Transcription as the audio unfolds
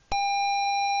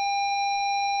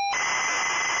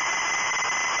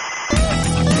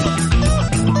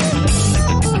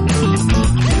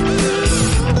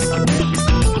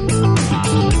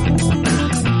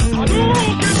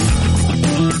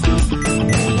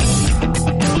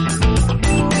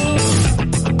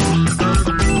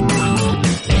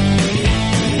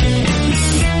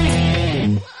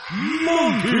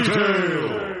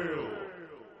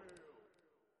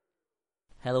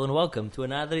Hello and welcome to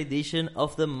another edition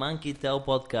of the Monkey Tail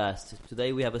podcast.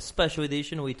 Today we have a special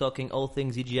edition. We're talking all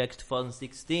things EGX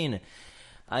 2016.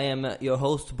 I am your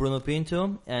host, Bruno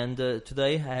Pinto, and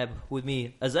today I have with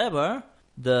me, as ever,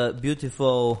 the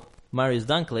beautiful Marius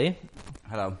Dunkley.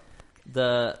 Hello.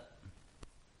 I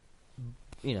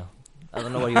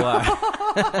don't know where you are.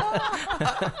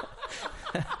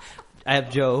 I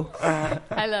have Joe.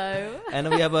 Hello. And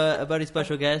we have a very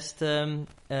special guest, Ben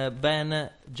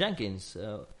Jenkins.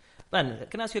 Ben,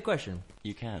 can I ask you a question?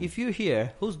 You can. If you're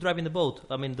here, who's driving the boat?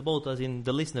 I mean, the boat as in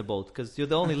the listener boat, because you're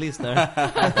the only listener. So,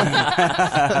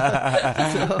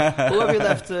 who have you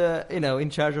left, in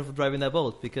charge of driving that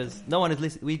boat? Because no one is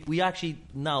listening. We actually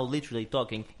now literally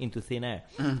talking into thin air.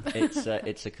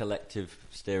 It's a collective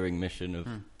steering mission of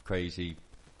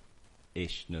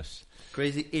crazy-ishness.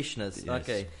 Crazy-ishness, Yes.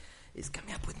 okay. It's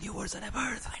coming up with new words I never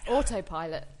heard.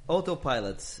 Autopilot.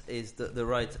 Autopilot is the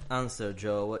right answer,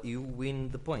 Joe. You win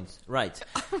the points. Right.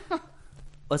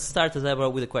 Let's start as ever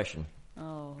with a question.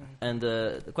 Oh. And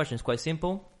the question is quite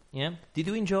simple. Yeah. Did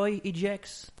you enjoy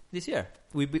EGX this year?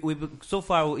 So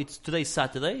far, it's today's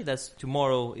Saturday. That's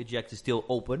tomorrow. EGX is still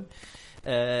open,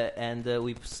 and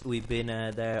we've been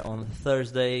there on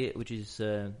Thursday, which is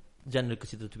generally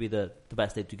considered to be the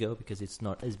best day to go because it's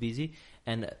not as busy,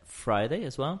 and Friday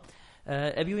as well.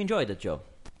 Have you enjoyed it, Joe?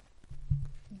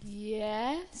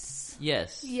 Yes.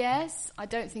 Yes. Yes. I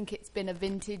don't think it's been a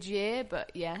vintage year, but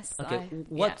yes. Okay.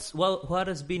 What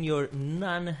has been your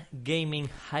non-gaming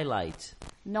highlight?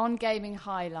 Non-gaming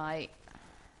highlight.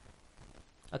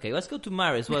 Okay, let's go to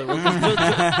Marius. Well,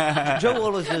 Joe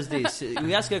always does this.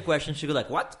 We ask her a question, she goes like,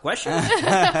 "What question?"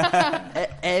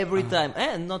 Every time,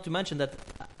 and not to mention that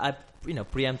I,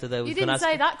 preempted that. You didn't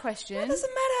say that question. It doesn't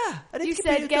matter. I didn't You keep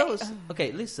said it get- close.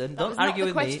 Okay, listen. That Don't was not argue the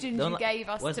with me. questions you gave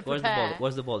us to Where's prepare.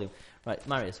 Where's the volume? Right,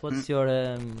 Marius. What's your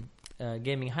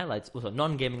gaming highlights? Also,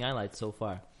 non-gaming highlights so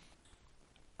far.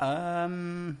 I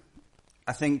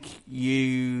think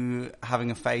you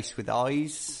having a face with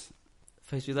eyes.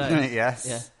 Face with eyes. Yes.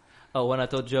 Yeah. Oh, when I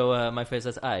told Joe my face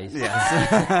has eyes.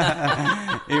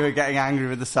 Yes. You were getting angry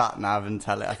with the sat nav and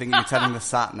I think you were telling the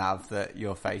sat nav that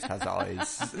your face has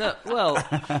eyes. No, well,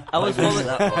 I was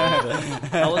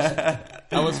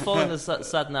following the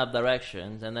sat nav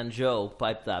directions, and then Joe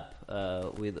piped up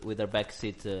with her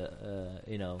backseat,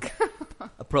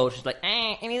 approach. She's like,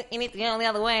 you need to go the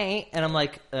other way, and I'm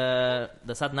like, the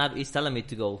sat nav is telling me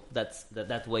to go.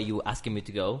 That way you asking me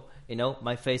to go.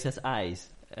 My face has eyes.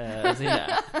 I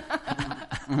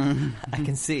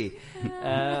can see.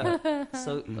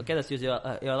 Okay, that's your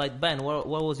highlight. Ben, what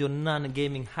was your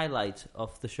non-gaming highlight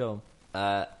of the show?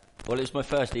 Well, it was my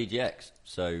first EGX,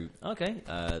 so Okay.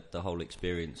 the whole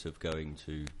experience of going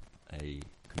to a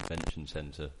convention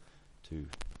centre to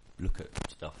look at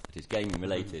stuff that is gaming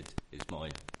related is my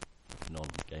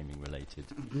non-gaming related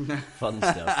fun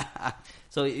stuff.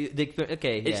 So it's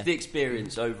It's the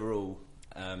experience overall,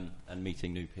 and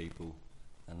meeting new people.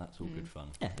 And that's all good fun.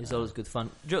 Yeah, it's always good fun.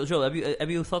 Joel, have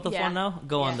you thought of one now?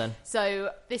 Go on then. So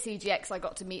this EGX, I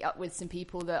got to meet up with some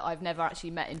people that I've never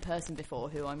actually met in person before,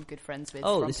 who I'm good friends with.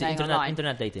 Oh, from this is playing online.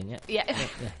 internet dating. Yeah. Yeah.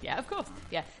 Yeah, of course.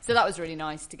 Yeah. So that was really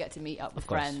nice to get to meet up with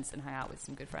course. friends and hang out with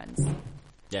some good friends.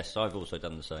 Yes, I've also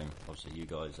done the same. Obviously, you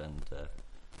guys and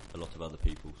a lot of other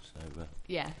people. So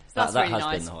Yeah. So that's that really has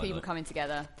been nice. the People highlight. coming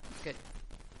together. It's good.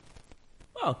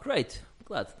 Oh, great.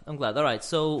 I'm glad. All right,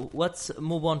 so let's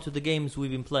move on to the games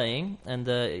we've been playing. And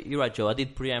you're right, Joe. I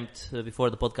did preempt before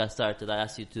the podcast started. I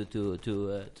asked you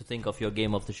to think of your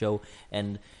game of the show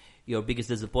and your biggest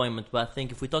disappointment. But I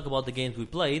think if we talk about the games we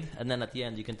played, and then at the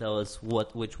end you can tell us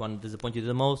which one disappointed you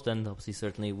the most, and obviously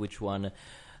certainly which one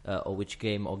or which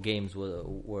game or games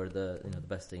were the the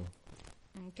best thing.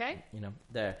 Okay.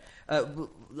 There.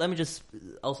 Let me just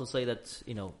also say that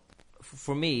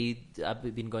for me, I've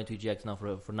been going to EGX now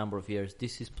for a number of years.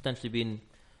 This has potentially been,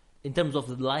 in terms of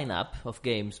the lineup of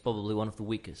games, probably one of the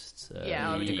weakest.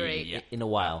 Yeah, I would agree. In a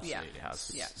while. Yeah. It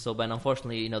has. Yeah. So, Ben,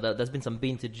 unfortunately, there's been some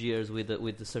vintage years with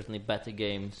the certainly better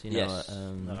games. yes,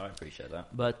 I appreciate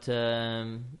that. But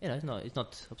it's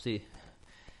not obviously.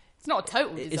 It's not a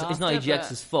total disaster. It's not but-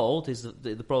 EGX's fault.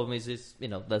 The problem is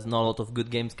there's not a lot of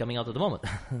good games coming out at the moment,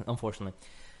 unfortunately.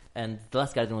 And The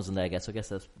Last Guardian wasn't there, I guess. So I guess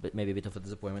that's maybe a bit of a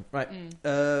disappointment. Right.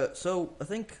 So I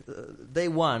think day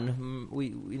one,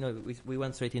 we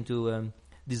went straight into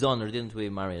Dishonored, didn't we,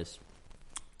 Marius?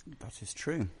 That is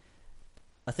true.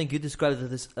 I think you described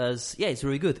it as it's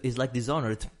really good. It's like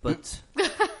Dishonored, but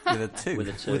With a 2. With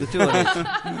a 2. with a 2 on it.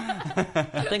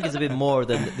 I think it's a bit more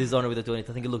than Dishonored with a 2 on it.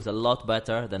 I think it looks a lot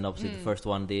better than obviously the first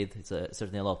one did. It's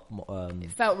certainly a lot more.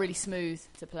 It felt really smooth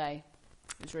to play.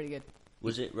 It was really good.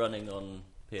 Was it running on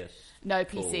PS. No,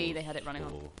 PC, they had it running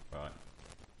on.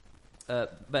 Right.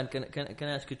 Ben, can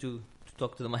I ask you to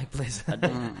talk to the mic, please?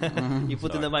 You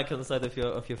put in the mic on the side of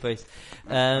your face.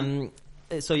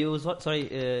 So it was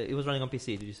it was running on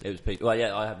PC. Did you say? It was PC. Well,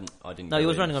 yeah, I didn't. No, go it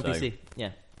was in, running on so- PC.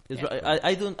 Yeah. It was Yeah.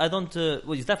 I don't.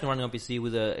 Well, it's definitely running on PC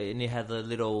and it had a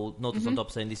little notice on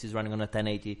top saying this is running on a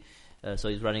 1080. So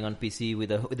it's running on PC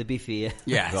with a beefy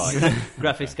Yes. Right.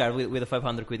 graphics card with a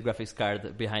 500 quid graphics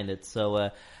card behind it.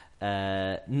 So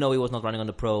no, it was not running on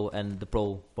the Pro, and the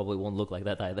Pro probably won't look like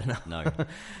that either. No.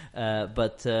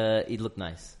 But it looked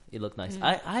nice. It looked nice.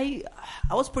 I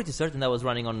was pretty certain that was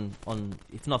running on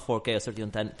if not 4K, or certainly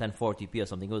on 1040p or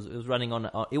something. It was running on.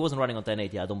 It wasn't running on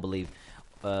 1080. I don't believe.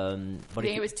 But I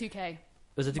think it was 2K.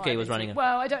 was a 2K. It was running on.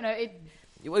 Well, I don't know.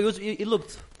 It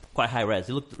looked quite high res.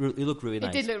 It looked really nice.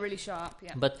 It did look really sharp,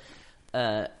 yeah. But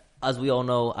as we all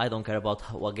know, I don't care about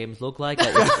what games look like.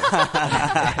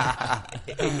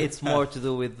 It's more to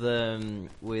do with the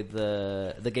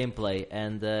gameplay,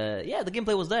 and the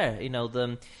gameplay was there. You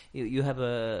know, you have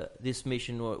this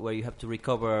mission where you have to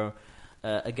recover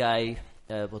a guy,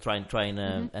 try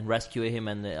and rescue him,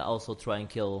 and also try and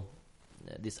kill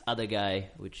this other guy,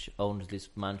 which owns this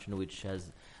mansion, which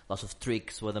has lots of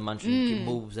tricks where the mansion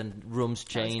moves and rooms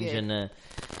change, good.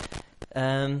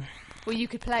 and. Well, you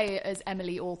could play as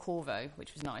Emily or Corvo,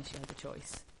 which was nice. You had the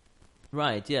choice.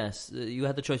 Right. Yes, you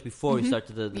had the choice before you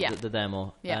started the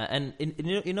demo. Yeah. And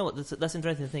you know what? That's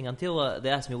interesting thing. Until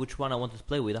they asked me which one I wanted to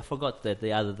play with, I forgot that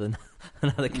they added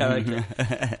another character.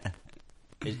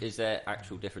 Is there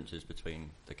actual differences between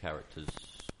the characters'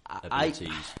 abilities?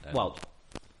 Well,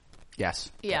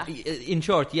 Yes. Yeah. in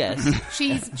short, yes.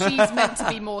 She's meant to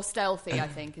be more stealthy, I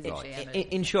think, isn't she, in, Emily?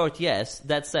 in short, yes.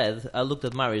 That said, I looked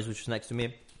at Marius, which was next to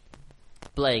me,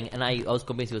 playing, and I was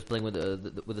convinced he was playing with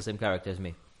the same character as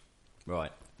me.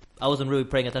 Right. I wasn't really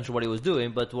paying attention to what he was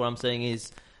doing, but what I'm saying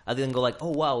is, I didn't go like,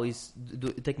 "Oh wow, he's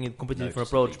taking a completely different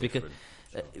approach." Because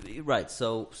right,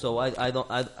 so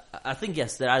I think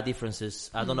yes, there are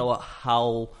differences. I don't know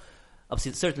how.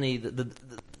 Obviously, certainly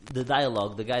the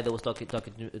dialogue, the guy that was talking, I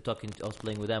was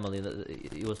playing with Emily.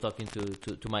 He was talking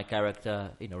to my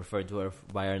character, you know, referring to her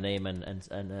by her name and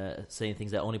saying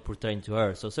things that only pertain to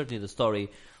her. So certainly the story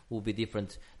will be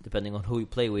different depending on who you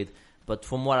play with. But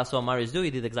from what I saw Marius do, he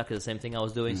did exactly the same thing I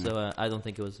was doing. So I don't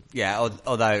think it was. Yeah,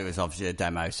 although it was obviously a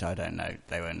demo, so I don't know.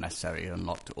 They weren't necessarily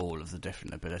unlocked all of the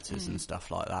different abilities and stuff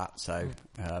like that. So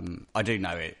I do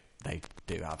know it. They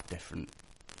do have different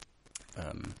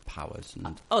powers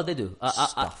and Oh, they do.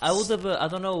 I would have. I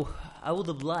don't know. I would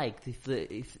have liked if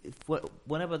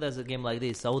whenever there's a game like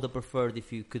this, I would have preferred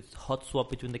if you could hot swap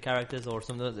between the characters or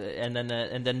something, and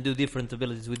then do different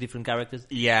abilities with different characters.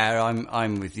 Yeah,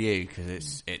 I'm with you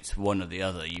because it's one or the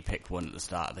other. You pick one at the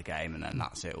start of the game, and then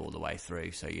that's it all the way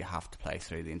through. So you have to play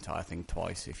through the entire thing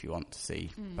twice if you want to see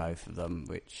both of them.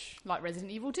 Which Like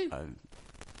Resident Evil 2.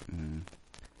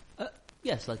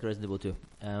 Yes, like Resident Evil 2,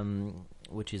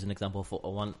 which is an example for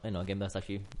one, a game that's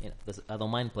actually, I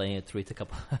don't mind playing it through it a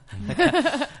couple.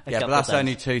 yeah, but that's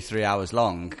only 2-3 hours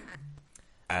long.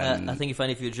 I think if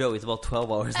I for you, Joe, it's about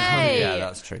 12 hours. Hey! Yeah,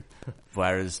 that's true.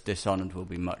 Whereas Dishonored will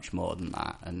be much more than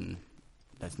that, and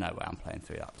there's no way I'm playing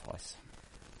through that twice.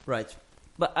 Right.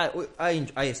 But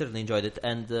I certainly enjoyed it,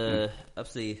 and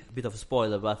obviously a bit of a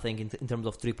spoiler, but I think in terms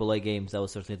of AAA games, that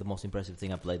was certainly the most impressive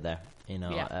thing I played there.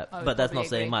 Yeah, I would but that's not probably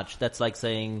saying agree. much. That's like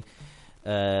saying,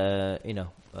 what's it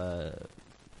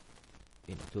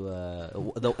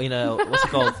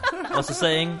called? What's the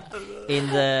saying? In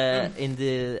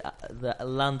the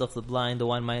land of the blind, the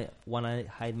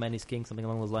one-eyed man is king, something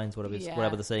along those lines.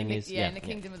 Whatever the saying is. In the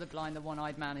kingdom of the blind, the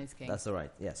one-eyed man is king. That's all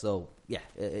right. Yeah. So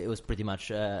it was pretty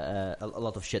much a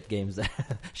lot of shit games there,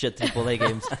 shit AAA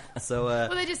games. So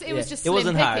well, it was just it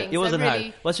wasn't slim hard. pickings. It wasn't Really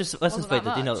hard. Let's just face wasn't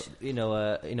that it.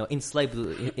 much. Enslaved.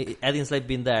 Had Enslaved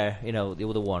been there, they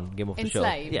would have won Game of the Show.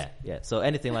 Enslaved? Yeah. So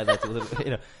anything like that, would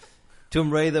have, Tomb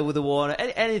Raider would have won.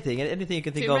 Anything you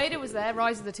can think Tomb of. Raider was there.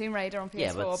 Rise of the Tomb Raider on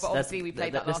PS4, but obviously we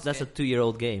played that last That's year. a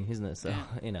 2-year-old game, isn't it? So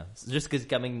just because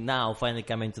it's finally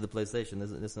coming to the PlayStation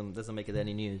doesn't make it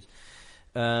any news.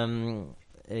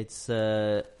 It's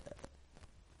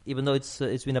even though it's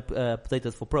been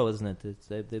updated for Pro, isn't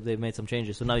it? They've made some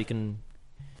changes, so now you'll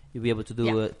be able to do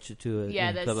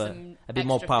there's have some a bit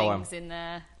more extra power. things in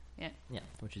there. Yeah,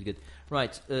 which is good.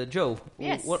 Right, Joe,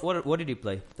 Yes. what did you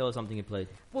play? Tell us something you played.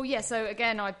 Well, yeah, so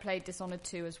again, I played Dishonored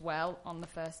 2 as well on the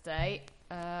first day.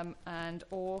 And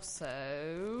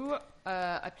also,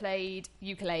 I played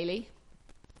Yooka-Laylee.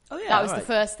 Oh yeah, That was the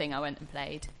first thing I went and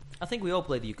played, I think we all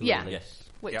played the Yooka-Laylee. Yeah. Yes.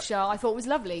 which I thought was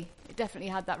lovely. It definitely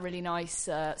had that really nice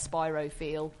Spyro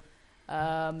feel.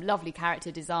 Lovely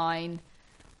character design.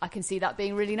 I can see that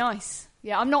being really nice.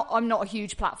 Yeah, I'm not a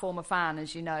huge platformer fan,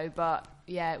 as you know, but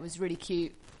yeah, it was really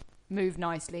cute. Moved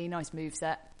nicely, nice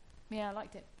moveset. Yeah, I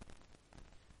liked it.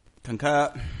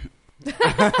 Concur.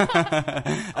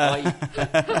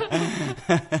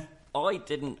 I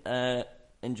didn't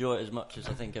enjoy it as much as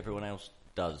I think everyone else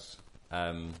does.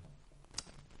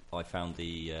 I found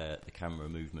the camera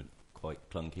movement quite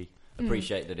clunky.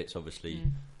 Appreciate that it's obviously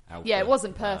alpha. Yeah, it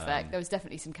wasn't perfect. There was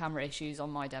definitely some camera issues on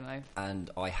my demo. And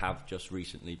I have just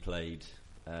recently played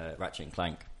Ratchet and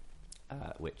Clank,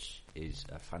 which is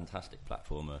a fantastic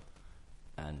platformer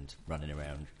and running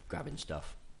around grabbing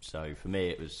stuff. So for me,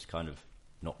 it was kind of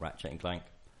not Ratchet and Clank,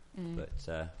 but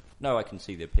no, I can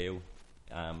see the appeal,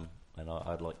 and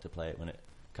I'd like to play it when it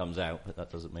comes out, but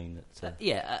that doesn't mean that...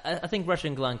 I think Ratchet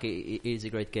and Clank is a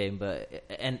great game,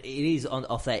 and it is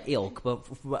of that ilk, but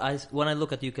when I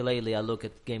look at Yooka-Laylee, I look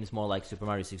at games more like Super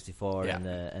Mario 64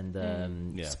 and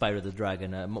Spyro the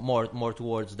Dragon, more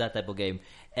towards that type of game,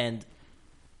 and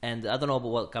I don't know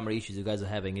about what camera issues you guys are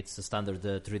having. It's a standard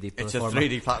 3D platformer. It's a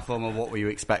 3D platformer. What were you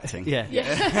expecting?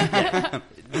 Yeah.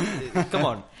 Come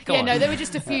on. No, there were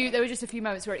just a few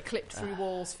moments where it clipped through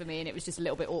walls for me, and it was just a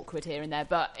little bit awkward here and there.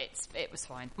 But it was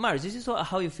fine. Marius, this is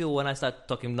how you feel when I start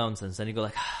talking nonsense, and you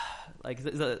go like,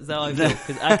 is that how I feel?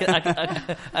 Because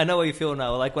I know how you feel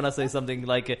now. Like when I say something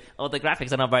like, the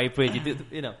graphics are not very pretty.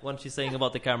 When she's saying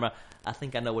about the camera, I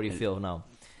think I know where you feel now.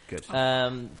 Good.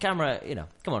 Camera,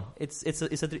 come on.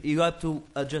 You have to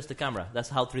adjust the camera. That's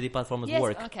how 3D platformers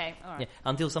work. Okay, all right. Yeah,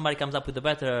 until somebody comes up with a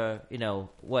better,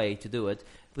 way to do it.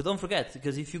 But don't forget,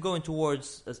 because if you're going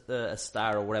towards a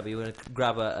star or whatever, you're going to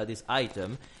grab this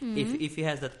item. If he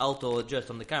has that auto adjust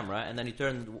on the camera, and then you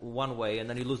turn one way, and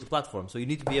then you lose the platform. So you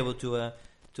need to be able to I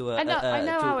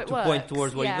know how it works. Point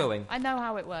towards where you're going. I know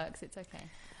how it works. It's okay.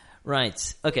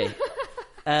 Right. Okay.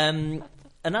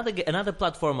 Another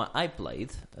platformer I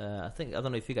played, I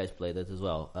don't know if you guys played it as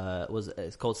well.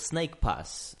 It's called Snake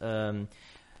Pass. I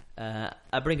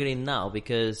bring it in now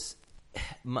because,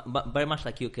 very much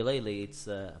like Yooka-Laylee, it's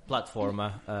a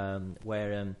platformer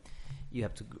where you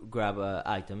have to grab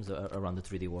items around the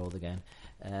 3D world again.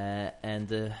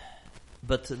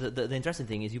 But the interesting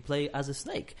thing is you play as a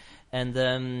snake, and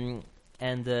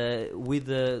with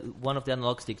one of the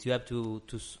analog sticks, you have to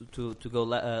go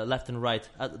left and right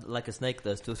like a snake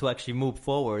does to actually move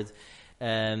forward,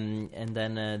 and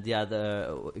then the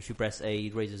other, if you press A,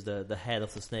 it raises the head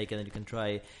of the snake, and then you can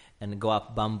try and go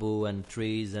up bamboo and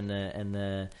trees and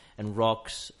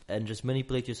rocks and just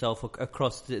manipulate yourself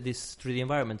across this 3D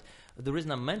environment. The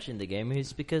reason I'm mentioning the game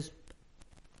is because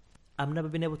I've never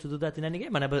been able to do that in any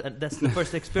game. That's the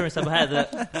first experience I've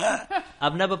had.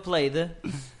 I've never played,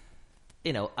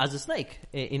 as a snake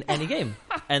in any game.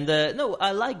 And no,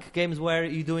 I like games where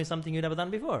you're doing something you've never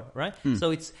done before, right?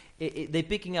 So they're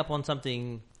picking up on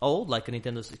something old, like a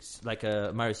Nintendo, like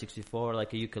a Mario 64,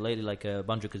 like a Yooka-Laylee, like a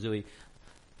Banjo-Kazooie,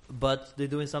 but they're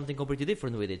doing something completely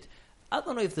different with it. I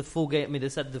don't know if the full game. They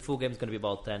said the full game is going to be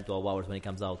about 10, 12 hours when it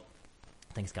comes out.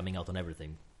 I think it's coming out on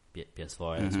everything,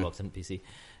 PS4, Xbox, and PC.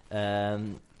 I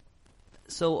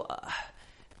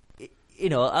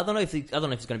don't know if it's going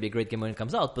to be a great game when it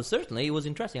comes out, but certainly it was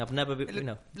interesting. I've never,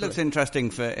 looks interesting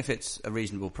for if it's a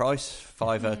reasonable price,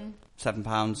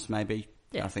 £7 maybe.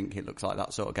 Yeah. I think it looks like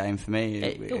that sort of game for me.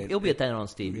 It'll be a 10 on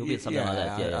Steam. It'll be something like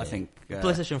that. Yeah, I think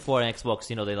PlayStation 4 and Xbox.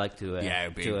 They like to.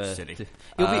 It'll be silly.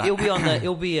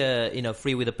 It'll be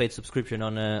free with a paid subscription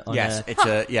on. Yes,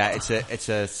 it's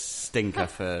a stinker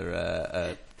for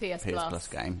a PS Plus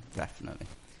game, definitely.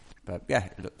 But yeah,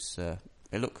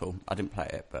 it looked cool. I didn't play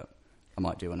it, but I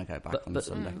might do when I go back on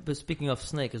Sunday. But speaking of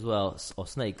snake as well, or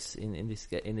snakes in this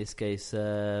case,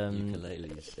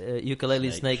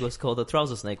 Yooka-Laylee's snake was called a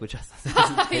trouser snake, which I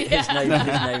thought his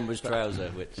name was Trouser,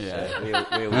 which we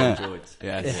all enjoyed.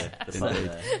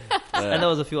 And there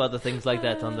was a few other things like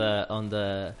that on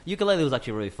the Yooka-Laylee was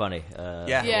actually really funny.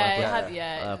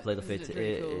 I played of it.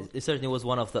 Really cool. It certainly was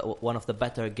one of the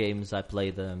better games I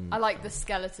played. I like the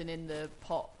skeleton in the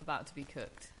pot about to be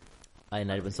cooked. I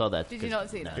never even saw that. Did you not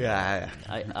see that? Yeah.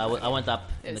 I went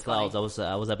up in the clouds. Funny.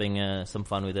 I was having some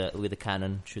fun with the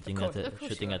cannon, shooting at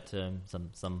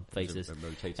some faces,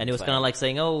 and he was kind of like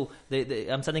saying, "Oh,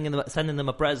 I'm sending them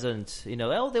a present." they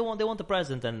want a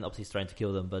present, and obviously he's trying to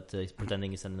kill them, but he's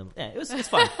pretending he's sending them. Yeah, it's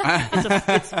fun.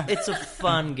 it's a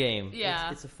fun game.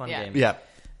 Yeah, it's a fun game. Yeah.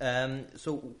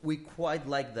 So we quite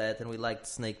like that, and we liked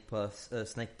Snake Pass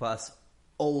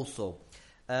also.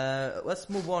 Let's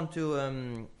move on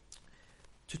to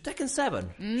Tekken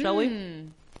 7, shall we?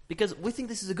 Because we think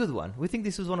this is a good one. We think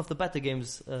this is one of the better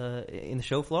games in the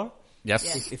show floor.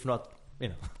 Yes. If not,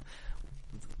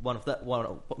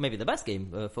 maybe the best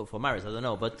game for Marius. I don't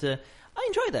know, but I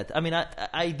enjoyed that. I mean,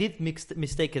 I did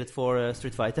mistake it for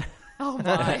Street Fighter. Oh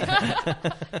my!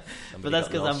 But that's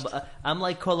because I'm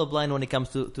like colorblind when it comes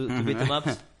to beat 'em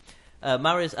ups.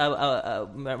 Marius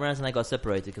and I got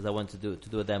separated because I wanted to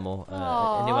do a demo,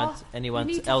 and he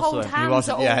went elsewhere. He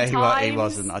wasn't. He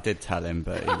wasn't. I did tell him,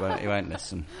 but he won't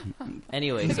listen.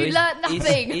 Anyway, so he learned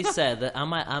nothing. He said that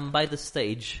I'm by the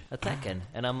stage at Tekken,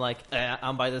 and I'm like,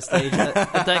 I'm by the stage at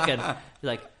Tekken. He's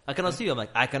like, I cannot see you. I'm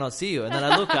like, I cannot see you. And then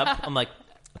I look up. I'm like,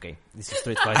 okay, this is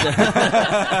Street Fighter.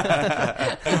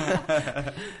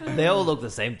 They all look the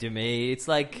same to me. It's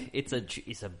like it's a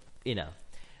you know.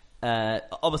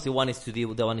 Obviously, one is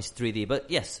 2D, the one is 3D. But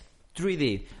yes,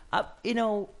 3D.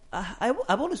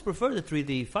 I've always preferred the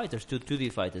 3D fighters to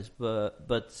 2D fighters.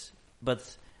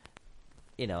 But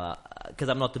you know, because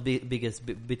I'm not the biggest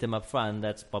beat 'em up fan,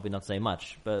 that's probably not saying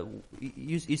much. But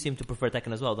you seem to prefer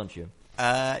Tekken as well, don't you?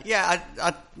 Yeah,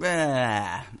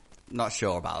 not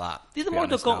sure about that. Was the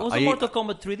Mortal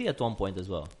Kombat 3D at one point as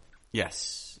well?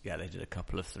 Yes. Yeah, they did a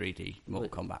couple of 3D Mortal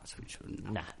Kombats, which were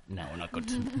no, not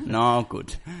good. No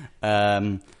good.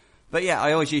 But yeah,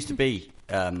 I always used to be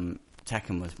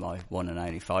Tekken was my one and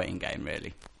only fighting game,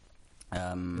 really.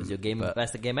 Was your game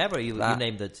best game ever? You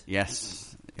named it.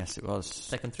 Yes, it was.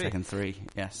 Tekken 3. Tekken 3.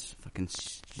 Yes, fucking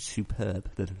superb.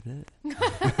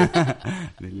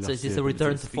 So is this a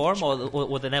return to form, or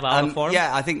would they never out of form?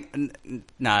 Yeah, I think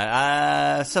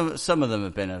no. Some of them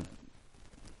have been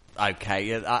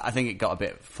okay. I think it got a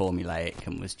bit formulaic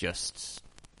and was just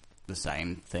the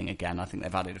same thing again. I think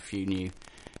they've added a few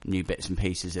new bits and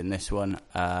pieces in this one.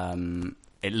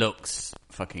 It looks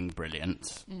fucking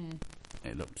brilliant.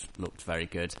 It looked very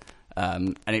good.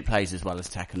 And it plays as well as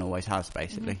Tekken always has,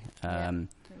 basically. It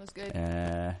was good.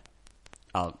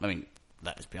 I mean,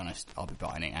 let's be honest, I'll be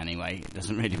buying it anyway. It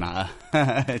doesn't really matter.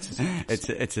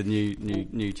 it's a new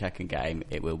Tekken game.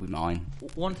 It will be mine.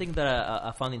 One thing that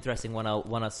I found interesting when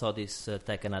I saw this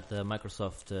Tekken at the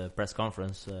Microsoft press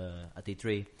conference at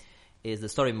E3 is the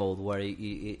story mode, where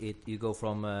you go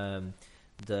from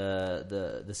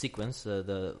the sequence,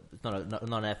 the not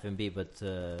an FMB, but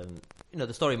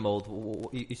the story mode.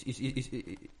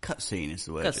 Cutscene is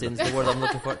the word. Cutscene is the word I'm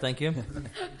looking for. Thank you.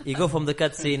 You go from the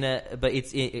cutscene, but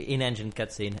it's in-engine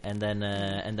cutscene, and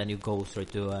then you go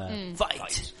straight to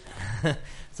fight.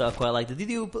 So I quite liked it. Did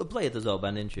you play it as well,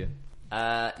 Ben? Didn't you?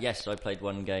 Yes, I played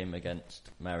one game against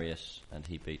Marius, and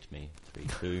he beat me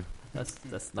 3-2.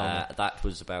 That's normal. That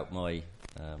was about my.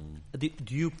 Do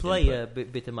you play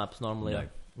beat 'em ups normally?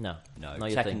 No.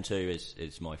 Tekken 2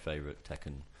 is my favourite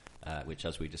Tekken, which,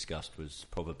 as we discussed, was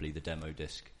probably the demo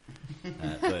disc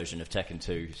version of Tekken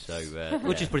 2. So,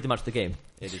 which is pretty much the game.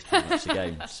 It is pretty much the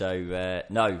game. So,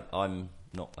 no, I'm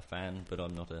not a fan, but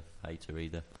I'm not a hater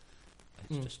either.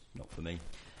 It's just not for me.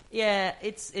 Yeah,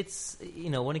 it's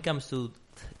when it comes to,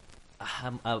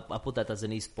 I put that as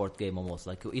an esport game almost.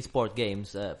 Like esport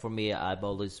games, for me, I've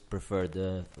always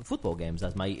preferred football games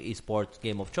as my esport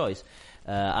game of choice.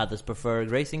 Others prefer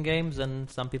racing games, and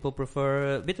some people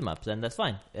prefer beat 'em ups, and that's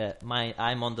fine.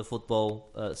 I'm on the football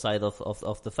side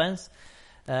of the fence,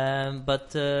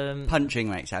 but punching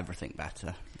makes everything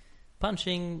better.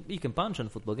 Punching, you can punch on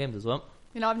football games as well.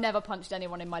 I've never punched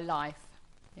anyone in my life,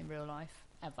 in real life,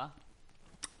 ever.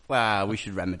 Well, we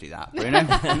should remedy that, Bruno.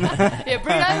 Yeah,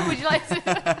 Bruno, would you like to?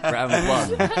 Round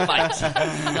one, fight.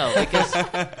 No,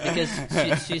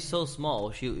 because she's so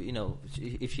small.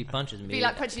 If she punches me, be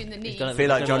like punching in the knee. Feel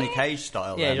like Johnny Cage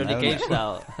style. Yeah, then, Johnny Cage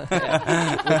style.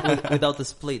 Without the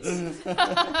splits.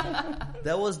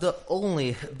 That was the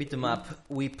only beat 'em up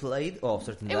we played. Oh,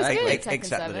 certainly. It was good.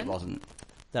 Except that it wasn't.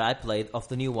 That I played of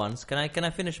the new ones. Can I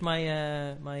finish my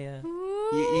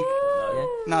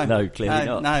No, clearly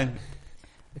not. No.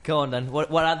 Go on then.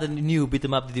 What other new beat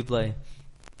 'em up did you play?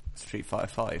 Street Fighter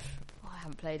 5. Oh, I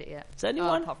haven't played it yet. Is that a new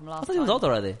one? Apart from last I thought it was out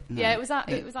already. No. Yeah, it was out.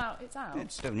 It's out.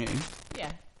 It's still new.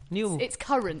 Yeah. New. It's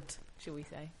current, shall we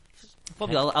say?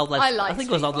 Probably out last. I think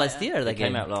it was out last Street year. That It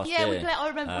came out last Yeah, year. I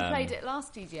remember we played it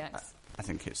last TGX. I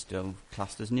think it's still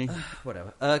classed as new.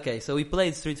 Whatever. Okay, so we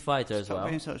played Street Fighter as well. Stop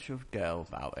being such a girl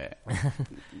about it.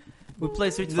 We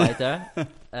played Street Fighter.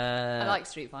 I like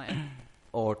Street Fighter.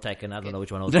 Or Tekken, I don't know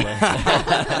which one I was playing.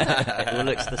 It all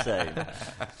looks the same.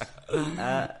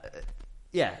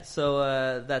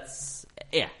 So that's...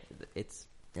 Yeah, it's...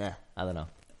 Yeah, I don't know.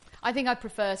 I think I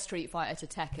prefer Street Fighter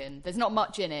to Tekken. There's not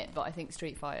much in it, but I think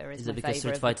Street Fighter is my favourite. Is it because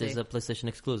Street Fighter is a PlayStation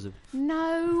exclusive?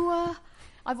 No,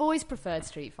 I've always preferred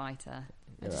Street Fighter.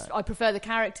 I prefer the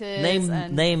characters.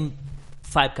 Name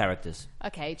 5 characters.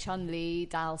 Okay, Chun-Li,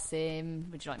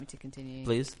 Dalsim. Would you like me to continue?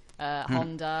 Please.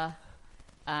 Honda.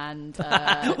 And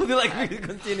we'll be like, we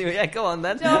continue. Yeah, go on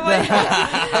then.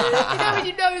 When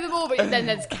you know them all, but then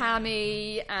there's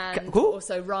Cammy and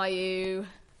also Ryu.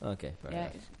 Okay, fair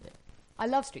enough. I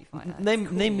love Street Fighter.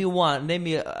 Name me one. Name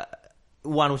me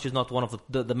one which is not one of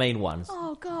the main ones.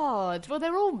 Oh God! Well,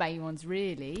 they're all main ones,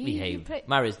 really. Behave,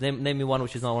 Marius. Name me one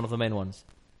which is not one of the main ones.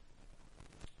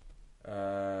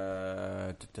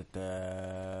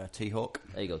 T-Hawk.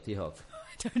 There you go, T-Hawk.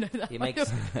 I don't know that.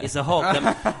 It's a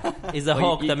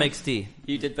hawk. That makes tea.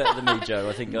 You did better than me, Joe.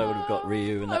 I think I would have got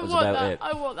Ryu, and that was about it.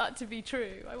 I want that to be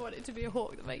true. I want it to be a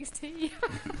hawk that makes tea.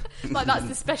 Like that's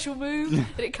the special move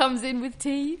that it comes in with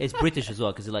tea. It's British as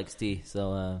well because he likes tea,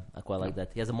 so I quite like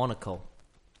that. He has a monocle.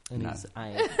 And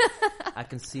I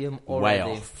can see him already.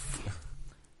 Way off.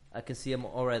 I can see him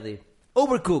already.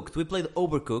 Overcooked. We played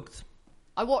Overcooked.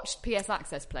 I watched PS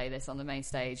Access play this on the main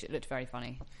stage. It looked very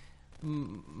funny.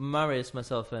 Marius,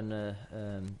 myself, and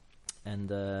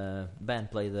Ben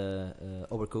play the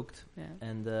Overcooked,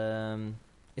 and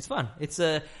it's fun. It's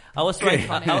I was trying.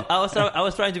 I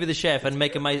was trying to be the chef and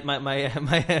making my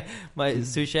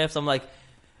sous chefs. I'm like,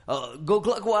 go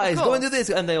clockwise, go and do this,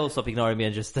 and they all stop ignoring me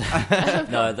and just.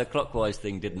 No, the clockwise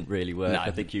thing didn't really work. No.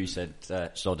 I think you said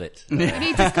sod it. You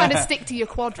need to kind of stick to your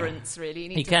quadrants,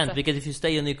 really. You can't because if you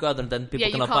stay on your quadrant, then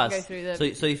people cannot pass. Go through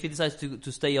the... So if he decides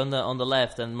to stay on the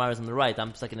left and Marius on the right,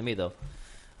 I'm stuck in the middle.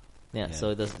 Yeah.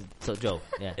 So Joe,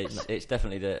 yeah, it's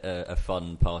definitely a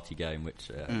fun party game. Which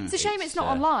it's a shame it's not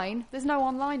online. There's no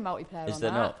online multiplayer. Is on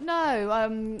there that. not?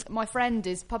 No. My friend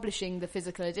is publishing the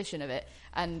physical edition of it,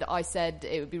 and I said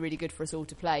it would be really good for us all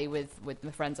to play with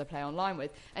the friends I play online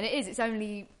with. And it is. It's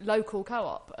only local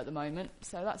co-op at the moment,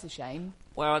 so that's a shame.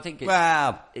 Well, I think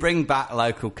bring back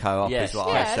local co-op is what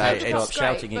I say. It's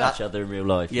shouting at each other in real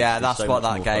life. Yeah, that's what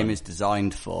that game is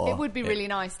designed for. It would be really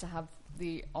nice to have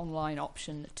the online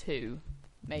option too.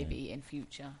 Maybe in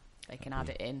future they can add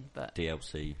it in, but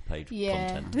DLC paid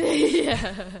content.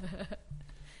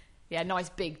 Yeah, nice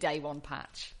big day one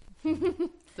patch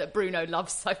that Bruno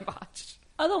loves so much.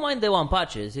 I don't mind day one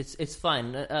patches. It's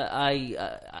fine.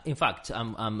 In fact,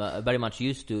 I'm very much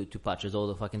used to patches all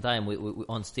the fucking time we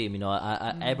on Steam. You know,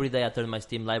 every day I turn my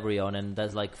Steam library on and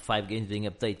there's like 5 games being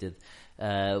updated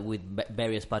with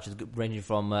various patches ranging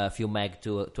from a few meg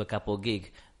to a couple of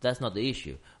gig. That's not the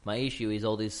issue. My issue is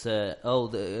all this.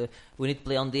 We need to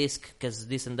play on disc because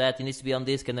this and that. It needs to be on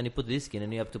disc, and then you put the disc in,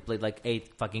 and you have to play like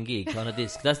 8 fucking gigs on a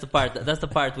disc. That's the part. That's the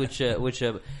part which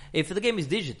if the game is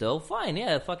digital, fine,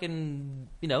 yeah, fucking,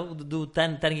 do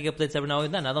 10 gig updates every now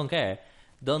and then. I don't care.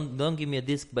 Don't give me a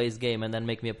disc-based game and then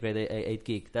make me upgrade 8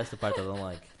 gig. That's the part I don't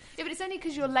like. Yeah, but it's only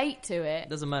because you're late to it.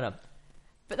 Doesn't matter.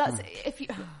 But that's if you.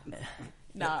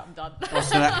 No, I'm done.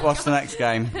 What's the next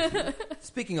game?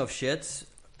 Speaking of shit.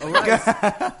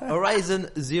 Horizon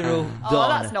Zero Dawn. Oh,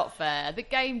 that's not fair. The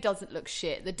game doesn't look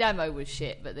shit. The demo was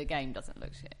shit, but the game doesn't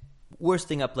look shit. Worst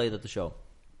thing I played at the show.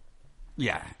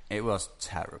 Yeah, it was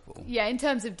terrible. Yeah, in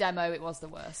terms of demo, it was the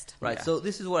worst. Right, yeah. So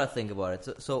this is what I think about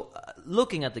it. So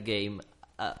looking at the game,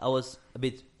 I was a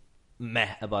bit meh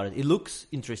about it. It looks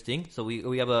interesting. So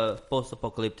we have a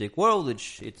post-apocalyptic world,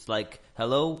 which it's like,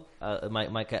 hello,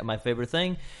 my favorite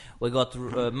thing. We got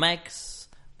mechs.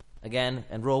 Again,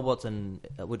 and robots, and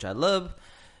which I love,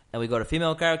 and we got a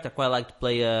female character. I quite like to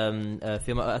play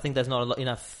female. I think there's not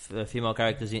enough female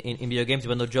characters in video games,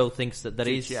 even though Joe thinks that there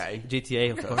is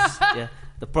GTA, of course. Yeah,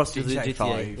 the prostitute GTA.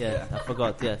 5, yeah, I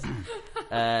forgot. Yes.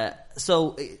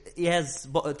 So he has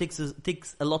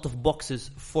ticks a lot of boxes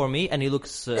for me, and he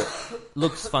looks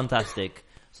fantastic.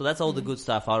 So that's all the good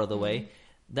stuff out of the way.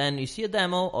 Then you see a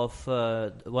demo of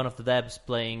one of the devs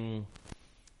playing.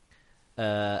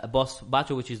 A boss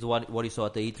battle, which is what you saw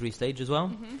at the E3 stage as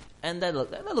well, and that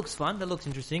looks fun. That looks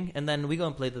interesting. And then we go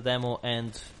and play the demo,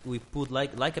 and we put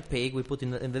like a pig. We put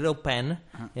in the little pen,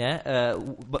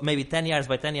 but maybe 10 yards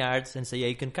by 10 yards, and say,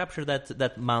 you can capture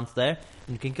that mount there,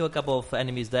 and you can kill a couple of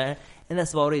enemies there, and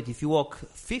that's about it. If you walk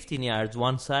 15 yards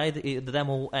one side, the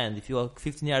demo will end. If you walk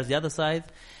 15 yards the other side,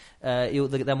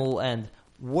 the demo will end.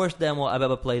 Worst demo I've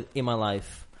ever played in my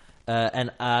life.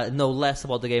 And know less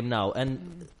about the game now,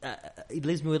 and it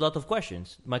leaves me with a lot of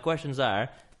questions. My questions are: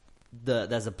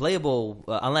 there's a playable,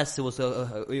 unless it was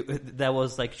that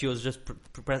was like she was just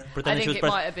pretending. I think it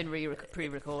might have been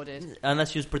pre-recorded.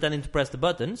 Unless she was pretending to press the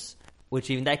buttons, which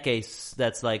in that case,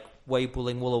 that's like why are you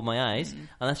pulling wool over my eyes?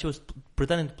 Unless she was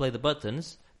pretending to play the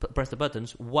buttons, press the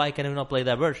buttons. Why can I not play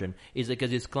that version? Is it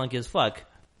because it's clunky as fuck?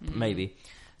 Maybe.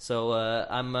 So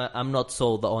I'm not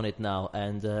sold on it now,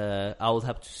 and I will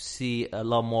have to see a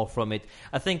lot more from it.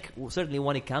 I think certainly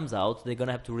when it comes out, they're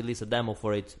gonna have to release a demo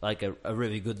for it, like a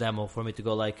really good demo for me to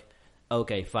go like,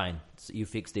 okay, fine, so you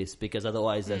fix this, because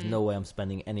otherwise there's no way I'm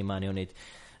spending any money on it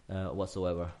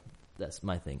whatsoever. That's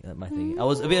my thing. I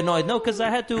was a bit annoyed. No, because I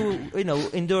had to,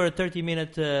 endure a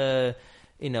 30-minute,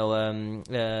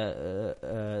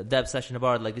 dev session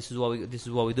about like this is what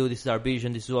we do. This is our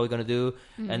vision. This is what we're gonna do.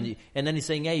 And then he's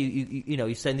saying, yeah,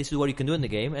 you're saying this is what you can do in the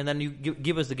game, and then you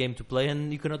give us the game to play,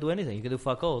 and you cannot do anything. You can do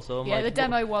fuck all. So the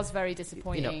demo was very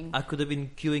disappointing. I could have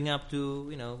been queuing up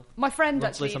to, my friend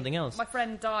play something else. My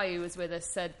friend Di, who was with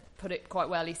us, put it quite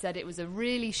well. He said it was a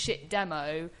really shit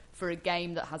demo for a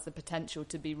game that has the potential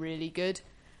to be really good.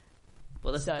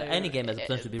 Well, any game has the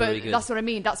potential to be really good. That's what I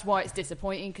mean. That's why it's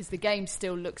disappointing, because the game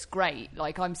still looks great.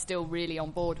 Like, I'm still really on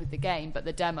board with the game, but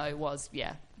the demo was,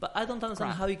 But I don't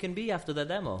understand how you can be after the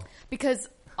demo. Because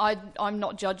I'm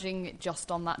not judging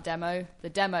just on that demo. The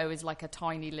demo is like a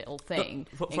tiny little thing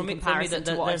in comparison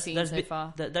to what I've seen so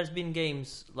far. There's been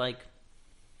games like...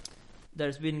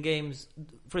 There's been games,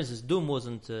 for instance, Doom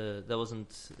wasn't the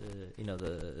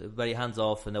very hands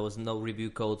off, and there was no review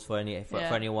codes for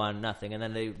anyone, nothing. And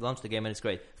then they launched the game, and it's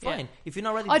great. Fine, if you're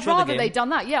not ready to show the game, I'd rather they'd done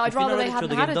that. Yeah, I'd rather they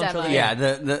hadn't had a demo. Yeah,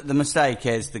 the mistake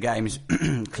is the game's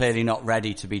clearly not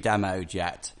ready to be demoed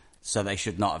yet, so they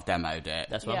should not have demoed it.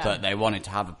 That's what. But they wanted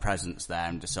to have a presence there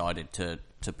and decided to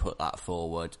put that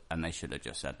forward, and they should have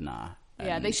just said nah.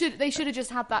 Yeah, they should have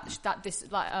just had that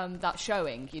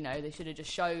showing. They should have just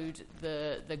showed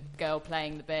the girl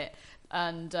playing the bit,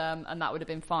 and that would have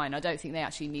been fine. I don't think they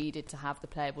actually needed to have the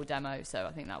playable demo, so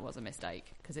I think that was a mistake,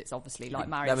 because it's obviously, like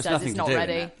Mario says, it's not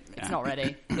ready. It's not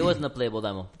ready. It wasn't a playable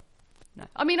demo. No,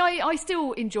 I mean, I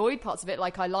still enjoyed parts of it.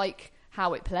 Like, I like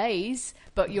how it plays,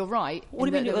 but you're right. What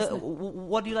do you mean?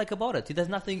 What do you like about it? There's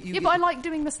nothing. But I like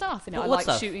doing the stuff. I like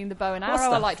stuff? shooting the bow and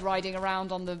arrow. I liked riding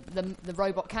around on the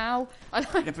robot cow.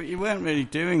 But you weren't really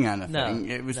doing anything. No,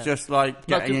 it was just like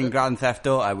getting in Grand Theft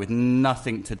Auto with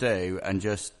nothing to do and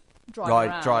just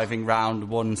driving around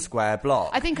one square block.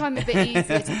 I think I'm a bit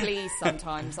easier to please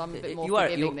sometimes. I'm a bit more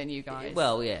forgiving than you guys.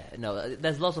 Well, yeah, no,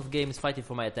 there's lots of games fighting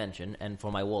for my attention and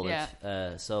for my wallet.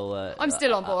 Yeah. So I'm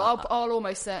still on board. I'll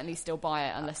almost certainly still buy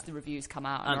it unless the reviews come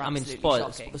out and are absolutely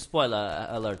shocking. Spoiler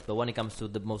alert! But when it comes to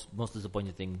the most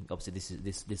disappointing thing, obviously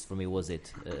this for me was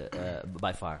it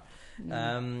by far.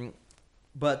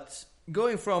 But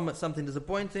going from something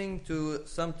disappointing to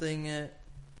something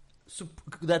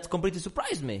that completely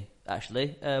surprised me,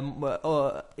 actually.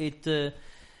 It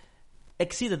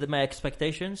exceeded my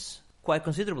expectations quite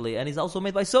considerably, and it's also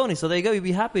made by Sony, so there you go, you'll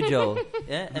be happy, Joe.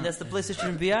 Yeah, and that's the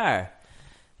PlayStation VR.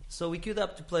 So we queued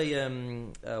up to play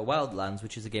Wildlands,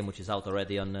 which is a game which is out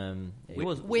already on...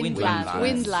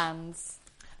 Windlands.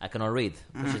 I cannot read,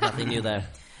 which is nothing new there.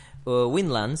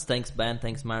 Windlands, thanks Ben,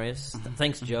 thanks Marius,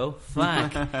 thanks Joe.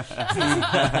 Fuck. like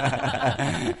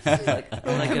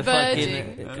a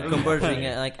fucking converging,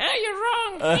 like, you're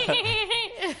wrong.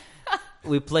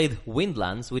 We played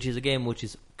Windlands, which is a game which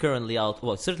is currently out,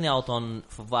 well, certainly out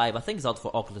for Vive. I think it's out for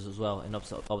Oculus as well, and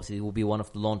obviously it will be one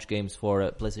of the launch games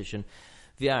for PlayStation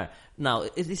VR. Now,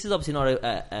 this is obviously not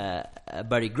a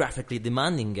very graphically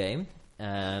demanding game.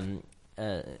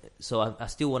 So I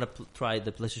still want to try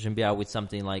the PlayStation VR with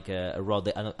something like a raw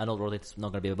data. I know raw data is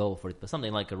not going to be available for it, but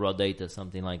something like a raw data,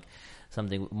 something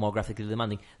more graphically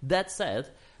demanding. That said,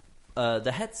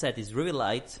 the headset is really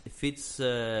light. It fits.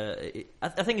 I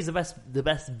think it's the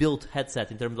best built headset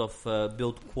in terms of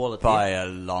build quality by a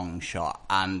long shot,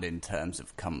 and in terms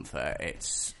of comfort,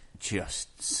 it's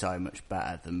just so much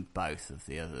better than both of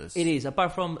the others. It is.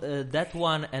 Apart from that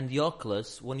one and the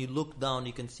Oculus, when you look down,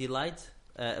 you can see light.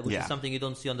 Which is something you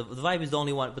don't see on the Vive is the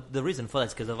only one, but the reason for that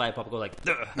is because the Vive pop goes like,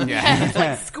 it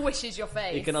like squishes your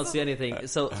face. You cannot see anything.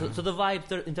 So the Vive,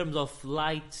 in terms of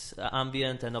light,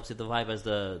 ambient, and obviously the Vive has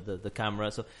the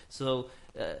camera. So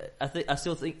I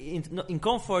still think in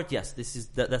comfort, yes,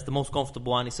 that's the most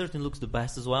comfortable one. It certainly looks the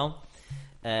best as well,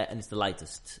 and it's the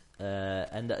lightest.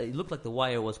 And it looked like the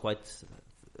wire was quite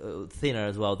thinner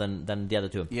as well than the other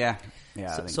two. Yeah, I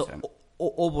think so.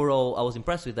 Overall, I was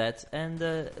impressed with that, and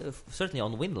certainly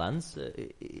on Windlands,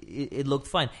 it looked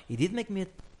fine. It did make me a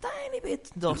tiny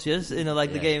bit nauseous,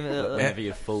 the game. Whenever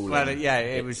you fall. Well,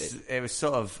 it was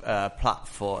sort of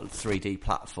 3D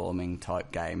platforming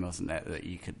type game, wasn't it? That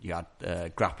you had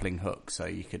grappling hooks, so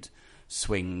you could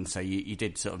swing. So you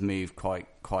did sort of move quite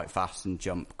fast and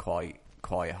jump quite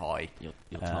high. Your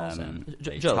Tarzan.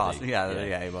 Joe.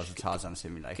 It was a Tarzan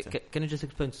simulator. Can you just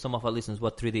explain to some of our listeners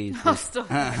what 3D is? Oh, stop.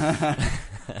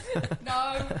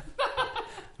 No.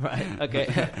 Right. Okay.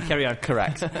 Carry on.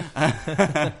 Correct. So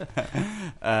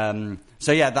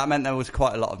that meant there was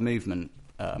quite a lot of movement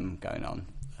going on.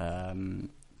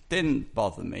 Didn't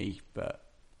bother me, but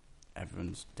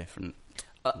everyone's different.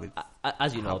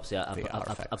 As you know, obviously,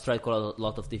 I've tried quite a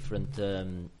lot of different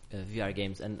VR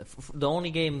games, and the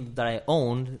only game that I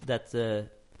owned that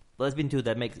there's been two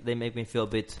that make me feel a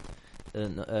bit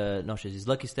nauseous. Is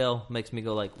Lucky Stale makes me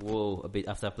go like whoa a bit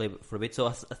after I play for a bit. So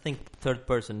I think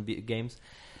third-person games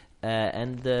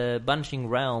and Banishing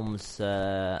Realms.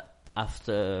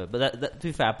 After, but to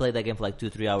be fair, I played that game for like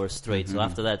 2-3 hours straight. So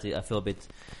after that, I feel a bit.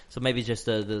 So maybe just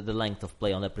the length of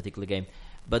play on that particular game.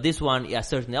 But this one, yeah,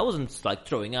 certainly, I wasn't like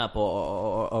throwing up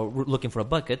or looking for a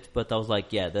bucket, but I was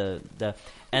like, yeah,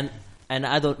 and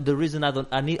I don't. The reason I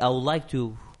would like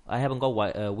to. I haven't got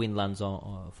Windlands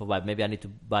for Vive. Maybe I need to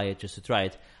buy it just to try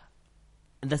it.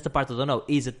 And that's the part I don't know.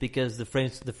 Is it because the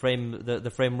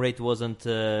frame rate wasn't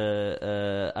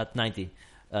at 90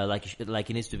 like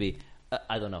it needs to be?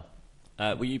 I don't know.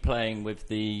 Were you playing with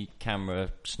the camera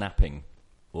snapping,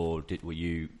 or were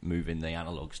you moving the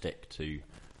analog stick to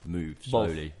move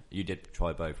slowly? Both. You did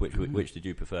try both. Which did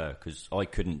you prefer? Because I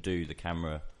couldn't do the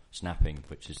camera snapping,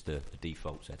 which is the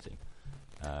default setting.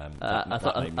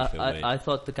 I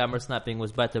thought the camera snapping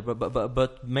was better,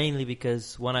 but mainly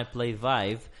because when I play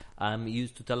Vive, I'm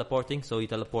used to teleporting. So you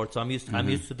teleport. So I'm used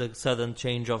to the sudden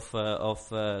change of.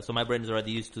 So my brain is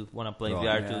already used to when I'm playing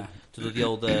VR to do the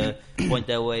old point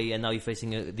that way, and now you're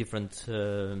facing a different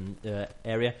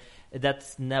area.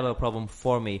 That's never a problem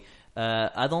for me.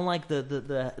 I don't like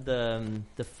the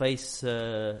face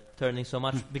turning so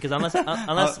much because unless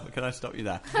can I stop you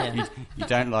there? Yeah. You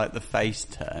don't like the face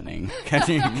turning.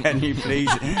 Can you please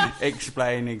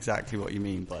explain exactly what you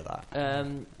mean by that?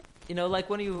 Like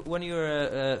when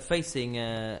you're facing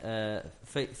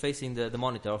the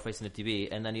monitor or facing the TV,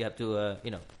 and then you have to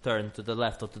turn to the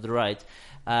left or to the right.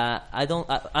 I don't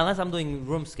unless I'm doing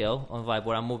room scale on Vive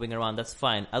where I'm moving around. That's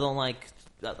fine. I don't like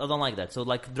that. So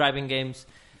like driving games.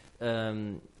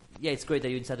 It's great that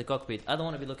you're inside the cockpit. I don't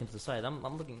want to be looking to the side.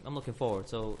 I'm looking forward.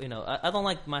 So I don't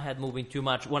like my head moving too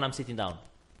much when I'm sitting down.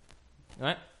 All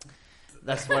right,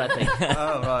 that's what I think.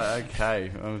 Oh right,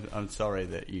 okay. I'm sorry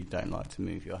that you don't like to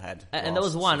move your head. And there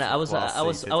was one. I was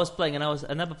playing, and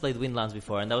I never played Windlands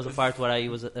before, and there was a part where I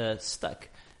was stuck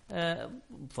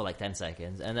for like 10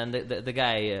 seconds, and then the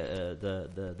guy,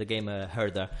 the gamer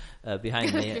herder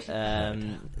behind me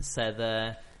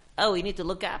said. Oh, you need to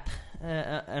look up,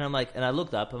 and I'm like, and I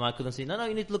looked up, and I couldn't see. No,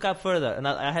 you need to look up further, and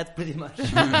I had pretty much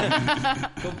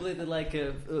completely like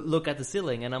look at the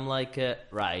ceiling, and I'm like,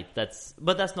 right, that's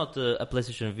not a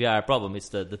PlayStation VR problem. It's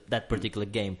that particular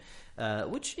game,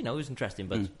 which is interesting,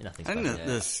 but nothing special. And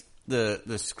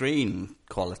the screen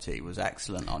quality was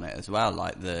excellent on it as well,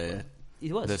 like the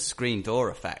screen door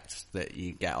effect that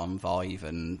you get on Vive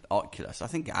and Oculus. I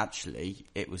think actually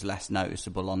it was less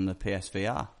noticeable on the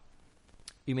PSVR.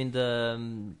 You mean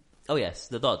the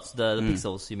the dots, the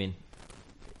pixels? You mean?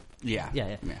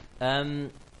 Yeah.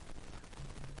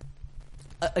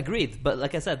 Agreed, but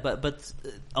like I said, but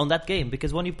on that game,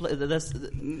 because when you play, that's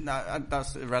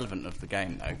irrelevant of the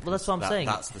game though. Well, that's what I'm saying.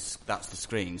 That's the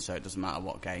screen, so it doesn't matter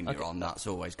what game you're on. That's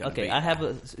always going to be. Okay, I have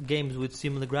games with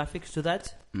similar graphics to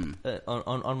that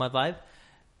on my Vive,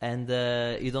 and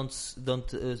you don't.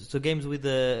 So games with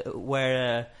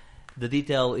where the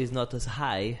detail is not as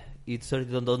high. You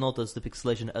certainly don't notice the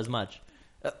pixelation as much.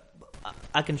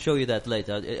 I can show you that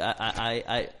later.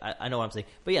 I know what I'm saying.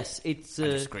 But yes, it's... I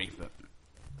disagree, but...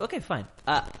 Okay, fine.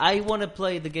 I want to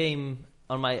play the game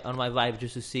on my Vive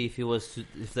just to see if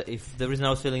the reason I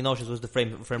was feeling nauseous was the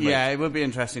frame rate. Yeah, it would be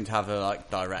interesting to have a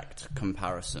direct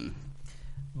comparison.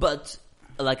 But...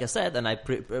 Like I said, and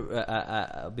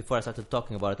before I started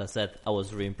talking about it, I said I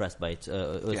was really impressed by it.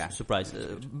 I was surprised.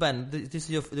 Ben, this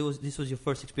was your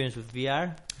first experience with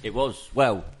VR? It was.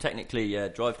 Well, technically,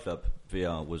 Drive Club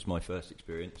VR was my first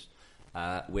experience,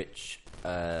 which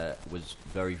was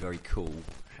very, very cool.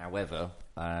 However,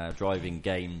 driving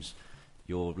games,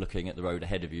 you're looking at the road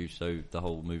ahead of you, so the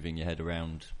whole moving your head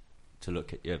around to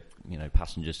look at your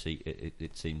passenger seat,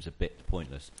 it seems a bit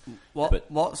pointless.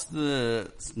 What's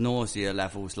the nausea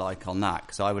levels like on that?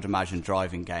 Because I would imagine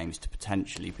driving games to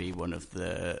potentially be one of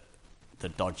the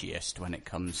dodgiest when it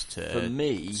comes to for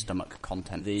me, stomach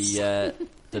content. The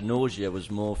nausea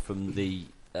was more from the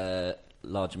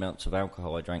large amounts of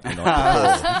alcohol I drank the night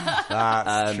before.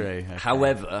 That's true. Okay.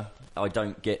 However, I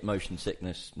don't get motion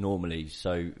sickness normally,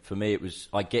 so for me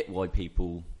I get why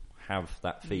people have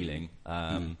that feeling.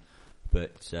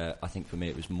 But I think for me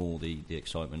it was more the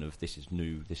excitement of this is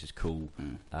new, this is cool.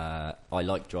 I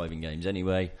like driving games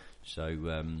anyway, so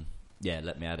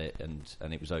let me at it,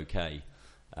 and it was okay.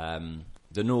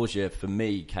 The nausea for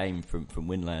me came from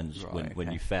Windlands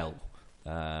when you fell.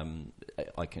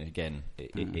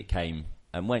 It came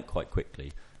and went quite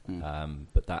quickly,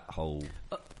 but that whole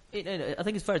I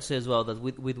think it's fair to say as well that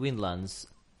with Windlands,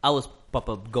 I was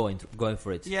proper going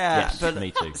for it. Yeah, yes, but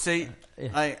me too. See,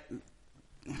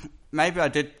 maybe I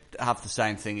did have the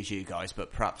same thing as you guys,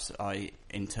 but perhaps I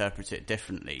interpret it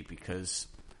differently because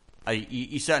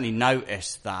you certainly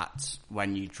notice that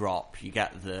when you drop, you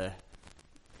get the.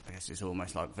 I guess it's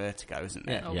almost like vertigo, isn't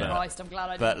it? Oh Christ! I'm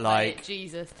glad I but didn't like, play it.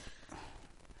 Jesus.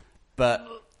 But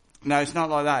no, it's not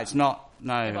like that. It's not.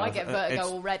 No, I get vertigo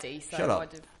already. So shut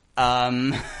up.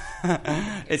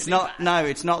 I It's not. No,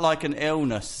 it's not like an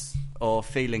illness or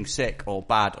feeling sick or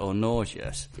bad or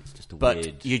nauseous. It's just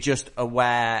but you're just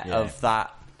aware of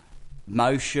that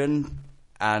motion,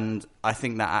 and I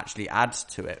think that actually adds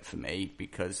to it for me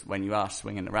because when you are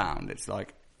swinging around, it's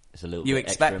like it's a little. You bit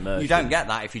expect extra immersion. you don't get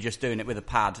that if you're just doing it with a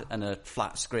pad and a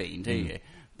flat screen, do you?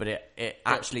 But it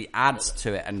actually adds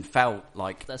to it and felt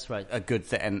like that's right. a good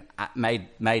thing and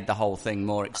made the whole thing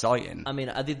more exciting. I mean,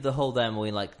 I did the whole demo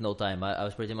in like no time. I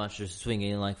was pretty much just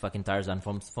swinging like fucking Tarzan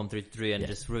from 3 to 3 and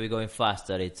just really going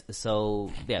fast at it.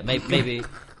 So yeah, maybe.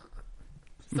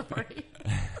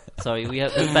 Sorry, we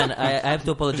have Ben. I have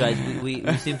to apologize. We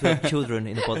seem to have children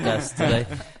in the podcast today,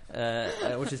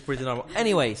 which is pretty normal.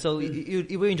 Anyway, so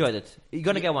you enjoyed it. You're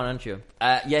gonna get one, aren't you?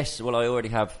 Yes. Well, I already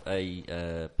have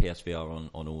a PSVR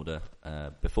on order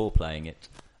before playing it,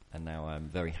 and now I'm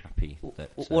very happy that.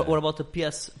 What about the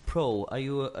PS Pro? Are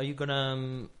you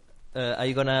gonna?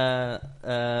 Sorry,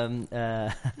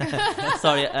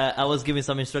 I was giving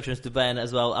some instructions to Ben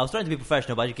as well. I was trying to be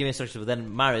professional, but you gave me instructions, but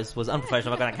then Marius was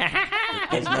unprofessional. I'm going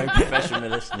there's no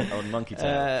professionalism on Monkey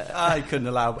Tail. I couldn't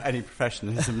allow any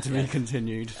professionalism to be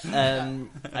continued.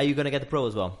 Are you going to get the Pro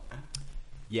as well?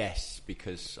 Yes,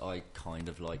 because I kind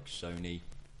of like Sony.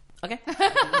 Okay.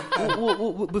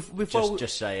 Before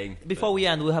just saying. Before we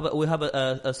end, we have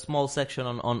a small section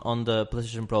on the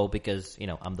PlayStation Pro because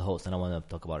I'm the host and I want to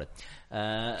talk about it.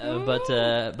 But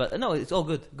no, it's all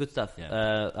good stuff.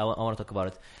 Yeah. I want to talk about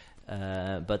it.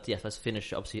 But yes, let's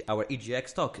finish obviously our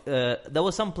EGX talk. There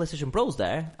was some PlayStation Pros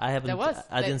there. I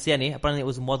didn't see any. Apparently, it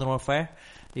was Modern Warfare.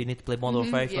 You need to play Modern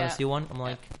Warfare if you want to see one. I'm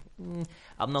like,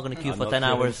 I'm not going to queue for 10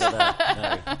 hours for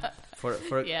that. No.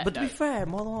 But to be fair,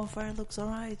 Modern Warfare looks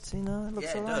alright. It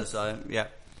looks alright. It does.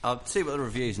 I'll see what the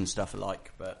reviews and stuff are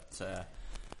like, but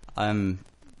I'm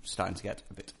starting to get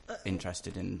a bit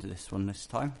interested in this one this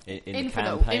time. In the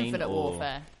campaign, Infinite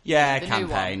Warfare. Yeah,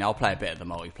 campaign. I'll play a bit of the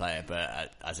multiplayer,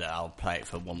 but I'll play it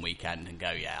for one weekend and go,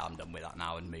 I'm done with that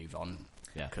now and move on.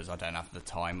 Yeah, because I don't have the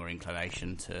time or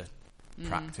inclination to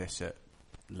practice it,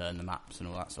 learn the maps and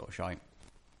all that sort of shite.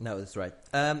 No, that's right.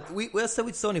 We'll stay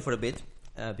with Sony for a bit.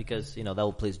 Because that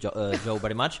will please Joe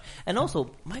very much, and also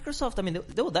Microsoft. I mean,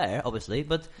 they were there, obviously,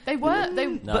 but they weren't. They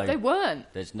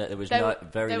weren't. There was no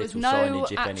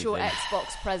signage, if actual anything.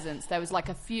 Xbox presence. There was like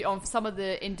a few on some of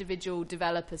the individual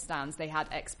developer stands. They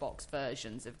had Xbox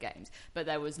versions of games, but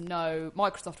there was no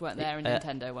Microsoft weren't there and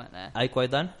Nintendo weren't there. Are you quite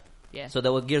done? Yeah. So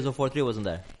there was Gears of War 3 wasn't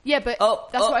there. Yeah, but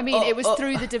that's what I mean. It was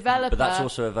through the developer. But that's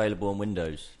also available on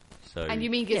Windows. So and you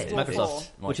mean Gears of War Microsoft,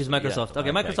 4? Which is Microsoft. Okay,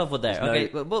 Microsoft were there. Okay,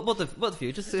 both of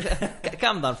you, just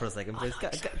calm down for a second, please.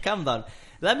 Calm down.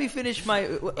 Let me finish my...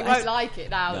 You won't like it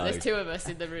now. No. There's two of us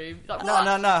in the room. Like,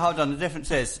 no, hold on. The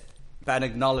difference is Ben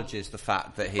acknowledges the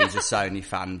fact that he's a Sony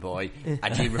fanboy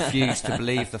and you refuse to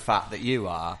believe the fact that you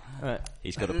are. Right.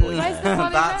 He's got a point.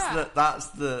 That's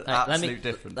the absolute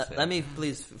difference. Let me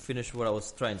please finish what I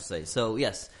was trying to say. So,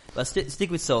 yes, let's stick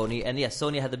with Sony. And yes,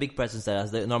 Sony had a big presence there,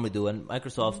 as they normally do. And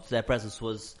Microsoft, their presence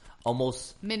was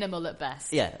almost... minimal at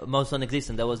best. Yeah, most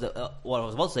non-existent. There was what I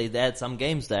was about to say, they had some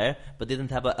games there, but didn't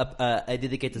have a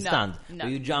dedicated stand. No.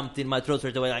 You jumped in my throat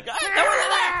straight away like, they were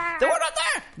there! They were not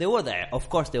there! They were there. Of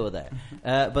course they were there.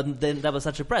 But then there was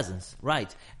such a presence.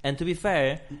 Right. And to be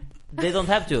fair... They don't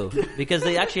have to, because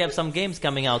they actually have some games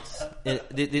coming out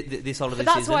this holiday season.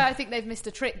 That's why I think they've missed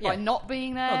a trick by not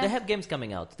being there. No, they have games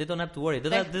coming out. They don't have to worry. They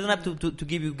don't have to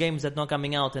give you games that are not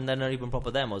coming out and then are even proper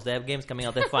demos. They have games coming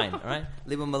out. They're fine. All right,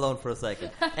 leave them alone for a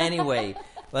second. Anyway,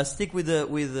 let's stick with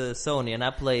Sony. And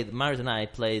Marius and I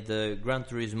played the Gran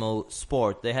Turismo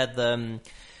Sport. They had a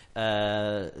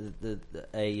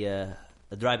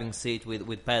driving seat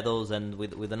with pedals and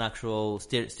with an actual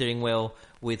steering wheel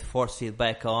with force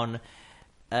feedback on.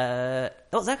 That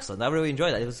was excellent. I really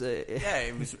enjoyed that. It was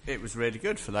it was really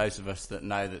good for those of us that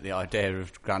know that the idea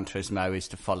of Gran Turismo is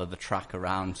to follow the track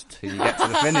around till you get to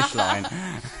the finish line.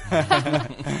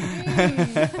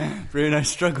 Bruno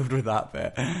struggled with that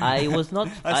bit. I was not.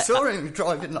 I saw him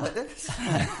driving like this.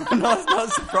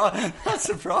 not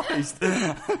surprised.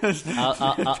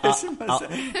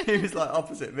 He was like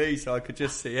opposite me, so I could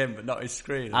just see him, but not his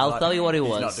screen. I'll tell you what it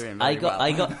was. He's not doing very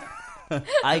well.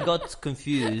 I got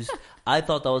confused. I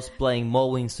thought I was playing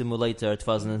Mowing Simulator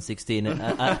 2016. By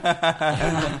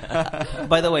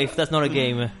the way, if that's not a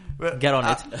game, get on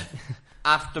it.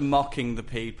 After mocking the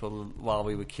people while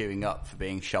we were queuing up for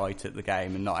being shite at the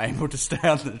game and not able to stay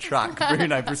on the track,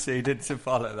 Bruno proceeded to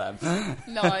follow them.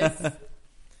 Nice.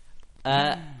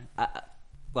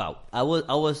 Well, I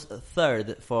was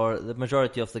third for the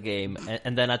majority of the game,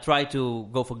 and then I tried to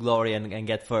go for glory and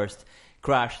get first.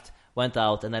 Crashed, went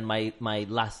out, and then my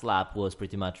last lap was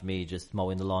pretty much me just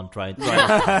mowing the lawn, trying to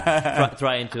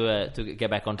get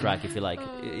back on track, if you like.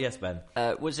 Yes, Ben.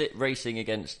 Was it racing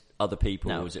against other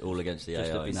people, or was it all against the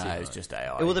AI? No, it was just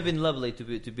AI. It would have been lovely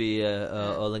to be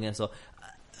all against. So,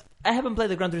 I haven't played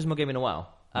the Gran Turismo game in a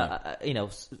while. No.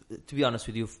 To be honest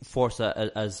with you,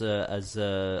 Forza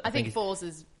I think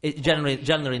Forza's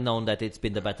generally known that it's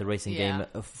been the better racing game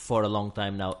for a long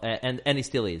time now, and it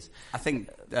still is. I think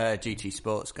GT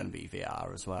Sport's going to be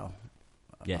VR as well.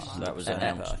 Yes, that was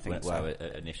announced.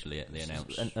 Initially they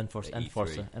announced, and Forza,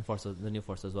 the new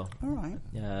Forza as well. All right.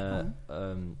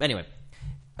 Anyway,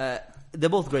 they're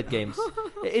both great games.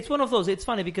 It's one of those. It's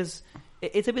funny because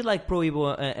it's a bit like Pro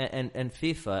Evo and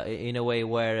FIFA in a way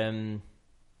where.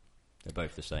 They're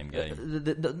both the same game.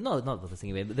 No, not the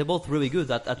same game. They're both really good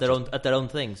at their own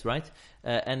things, right?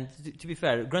 And to be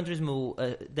fair, Gran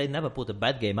Turismo they never put a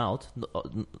bad game out,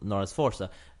 nor as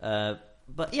Forza.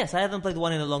 But yes, I haven't played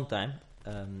one in a long time,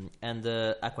 and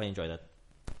I quite enjoyed that.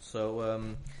 So,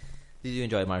 did you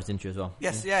enjoy it, Mars? Didn't you as well?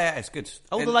 Yes, yeah, it's good.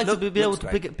 I would like to be able to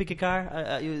pick a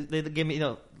car. They gave me,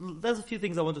 there's a few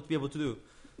things I wanted to be able to do.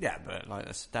 Yeah, but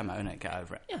it's a demo, innit? Get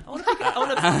over it. Yeah,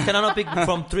 can I not pick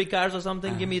from 3 cars or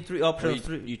something? Give me 3 options.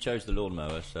 You chose the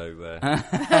lawnmower, so it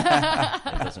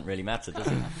doesn't really matter, does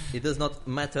it? It does not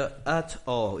matter at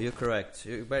all. You're correct.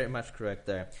 You're very much correct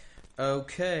there.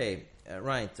 Okay,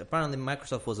 right. Apparently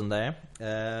Microsoft wasn't there.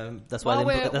 That's why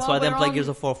they didn't play Gears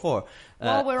of War 4.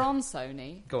 While we're on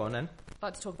Sony, go on then. I'd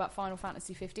like to talk about Final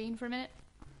Fantasy 15 for a minute,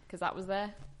 because that was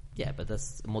there. Yeah, but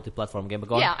that's a multi-platform game. But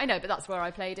go on. Yeah, I know, but that's where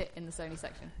I played it, in the Sony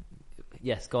section.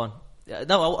 Yes, go on.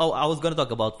 No, I was going to talk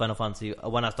about Final Fantasy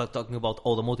when I start talking about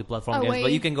all the multi-platform games,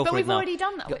 but you can go for it now. But we've already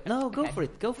done that. Go for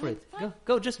it. Go for it.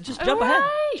 Go. Just jump ahead.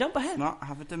 Jump ahead. Let's not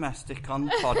have a domestic on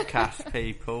the podcast,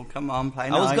 people. Come on, play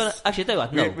nice. I was going to actually tell you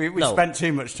what. We spent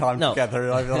too much time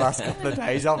together over the last couple of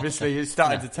days. Obviously, it's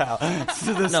starting to tell.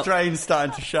 So the strain's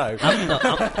starting to show. I'm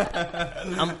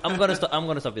going to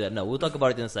stop you there. No, we'll talk about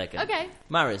it in a second. Okay.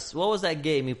 Maris, what was that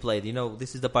game you played?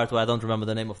 This is the part where I don't remember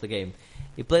the name of the game.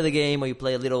 You play the game, or you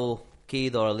play a little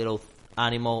kid or a little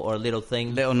animal or a little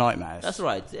thing. Little Nightmares. That's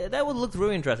right. That would look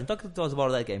really interesting. Talk to us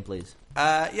about that game, please.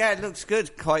 Yeah, it looks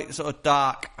good. Quite sort of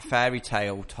dark fairy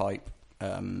tale type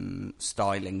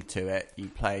styling to it. You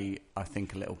play, I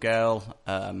think, a little girl.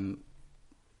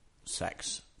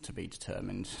 Sex to be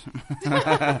determined.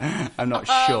 I'm not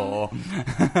sure.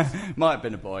 Might have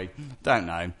been a boy. Don't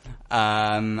know.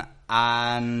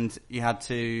 And you had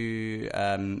to...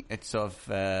 it's sort of...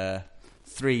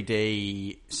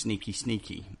 3D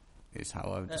sneaky is how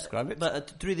I would describe it.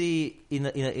 But 3D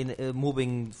in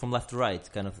moving from left to right,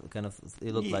 kind of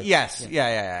it looked like. Yes,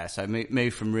 yeah. So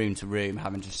move from room to room,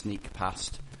 having to sneak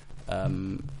past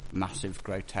massive,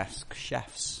 grotesque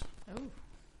chefs. Oh.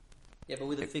 Yeah, but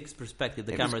with a fixed perspective,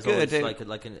 the camera is always like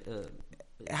an.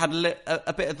 It had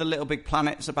a bit of the Little Big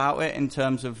Planets about it in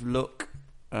terms of look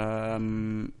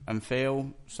and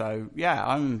feel. So yeah,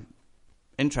 I'm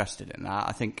interested in that.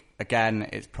 I think again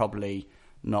it's probably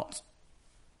not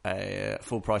a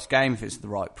full price game. If it's the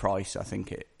right price, I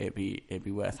think it'd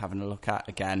be worth having a look at.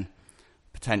 Again,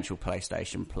 potential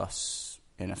PlayStation Plus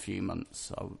in a few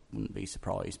months, I wouldn't be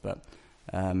surprised. But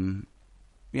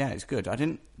yeah, it's good. I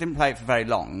didn't play it for very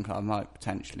long. I might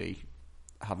potentially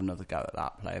have another go at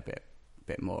that, play a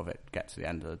bit more of it, get to the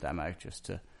end of the demo just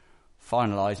to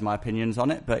finalise my opinions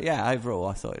on it. But yeah, overall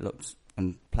I thought it looked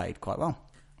and played quite well.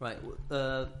 Right,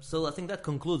 so I think that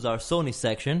concludes our Sony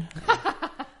section.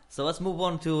 So let's move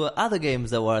on to other games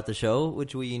that were at the show,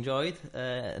 which we enjoyed.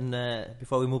 And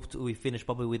before we finish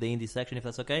probably with the indie section, if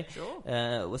that's okay. Sure.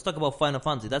 Let's talk about Final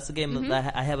Fantasy. That's the game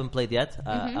that I haven't played yet.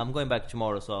 I'm going back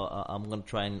tomorrow, so I'm going to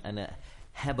try and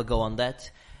have a go on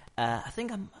that. I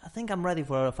think I'm ready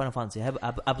for Final Fantasy.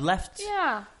 I've left.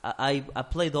 Yeah. I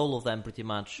played all of them pretty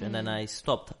much, and then I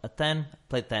stopped at 10.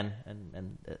 Played 10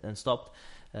 and stopped.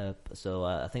 So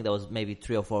I think there was maybe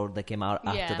 3 or 4 that came out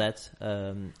after that.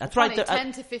 I tried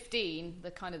 10 to 15.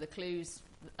 The kind of the clues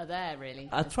are there really.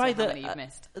 I tried how many you've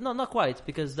missed. No, not quite,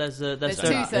 because there's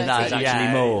 230. There's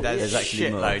actually more. There's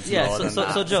actually more. Yeah,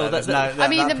 so Joe, that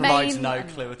provides no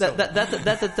clue at all.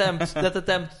 That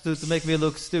attempt to make me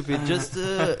look stupid, just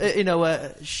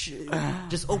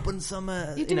just open some.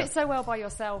 You do it so well by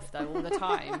yourself, though, all the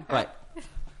time. Right.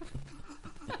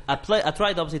 I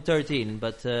tried obviously 13,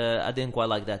 but I didn't quite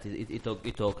like that. It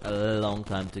took a long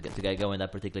time to get going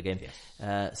that particular game.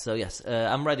 Yes. So yes,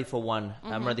 I'm ready for one.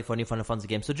 Mm-hmm. I'm ready for a new Final Fantasy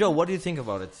game. So Joe, what do you think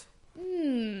about it?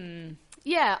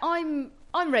 Yeah, I'm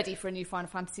ready for a new Final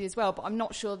Fantasy as well, but I'm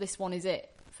not sure this one is it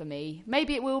for me.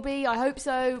 Maybe it will be. I hope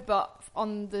so. But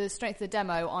on the strength of the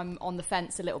demo, I'm on the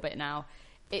fence a little bit now.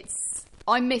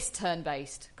 I miss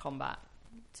turn-based combat.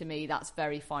 To me, that's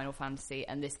very Final Fantasy,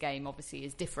 and this game obviously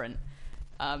is different.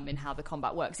 In how the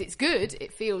combat works. It's good,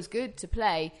 it feels good to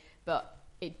play, but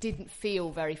it didn't feel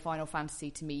very Final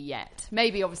Fantasy to me yet.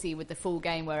 Maybe obviously with the full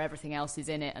game where everything else is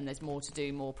in it and there's more to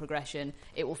do, more progression,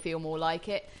 it will feel more like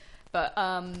it. But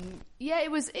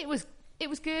it was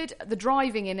good. The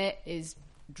driving in it is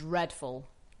dreadful.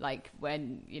 Like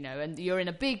when, and you're in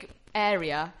a big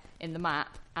area in the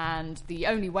map, and the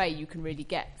only way you can really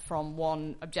get from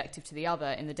one objective to the other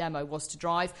in the demo was to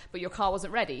drive, but your car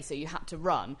wasn't ready, so you had to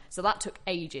run. So that took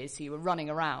ages, so you were running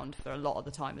around for a lot of the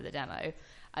time of the demo.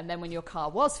 And then when your car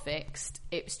was fixed,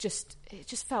 it just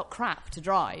felt crap to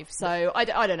drive. So I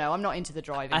don't know, I'm not into the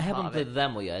driving. I haven't played the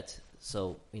demo yet,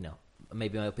 so,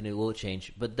 maybe my opinion will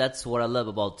change, but that's what I love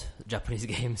about Japanese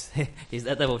games. Is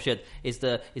that type of shit. Is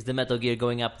the Metal Gear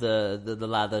going up the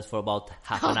ladders for about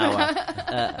half an hour.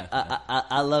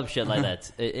 I love shit like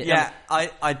that.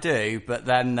 I do, but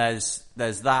then there's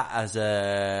that as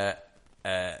a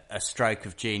stroke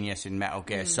of genius in Metal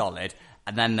Gear Solid,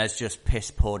 and then there's just piss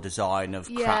poor design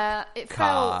of crap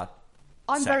car.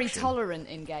 I'm very tolerant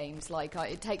in games. Like,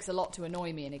 it takes a lot to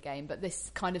annoy me in a game, but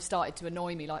this kind of started to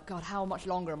annoy me. Like, God, how much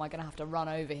longer am I going to have to run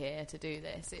over here to do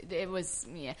this? It was,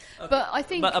 yeah. Okay. But I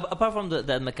think... But apart from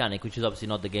that mechanic, which is obviously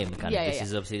not the game mechanic, this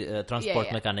is obviously a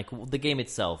transport mechanic, the game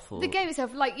itself... The game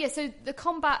itself, so the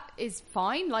combat is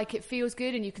fine. Like, it feels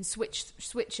good, and you can switch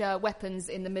weapons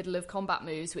in the middle of combat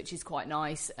moves, which is quite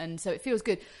nice, and so it feels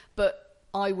good. But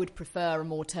I would prefer a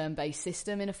more turn-based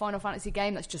system in a Final Fantasy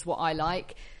game. That's just what I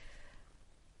like.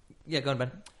 Yeah, go on,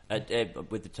 Ben.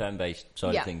 With the turn-based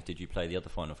side of things, did you play the other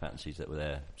Final Fantasies that were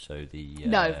there? So the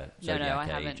no, I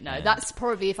haven't. No, that's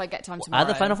probably if I get time tomorrow.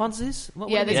 Other Final Fantasies?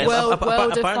 There's World of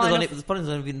Final Fantasy. There's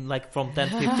only been like from 10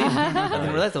 to 15. I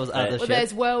didn't realize there was other shit.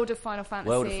 There's World of Final Fantasy.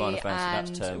 World of Final Fantasy,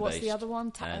 that's turn-based. What's the other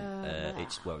one?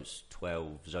 It's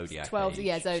 12 Zodiac. 12,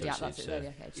 Age, Zodiac. So that's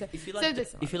Zodiac Age. So,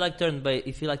 if you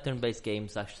like turn-based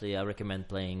games, actually, I recommend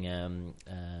playing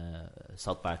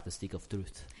South Park: The Stick of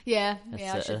Truth. Yeah, I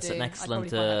should do. It's an excellent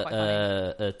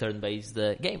turn-based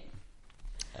game.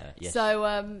 Yes.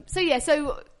 So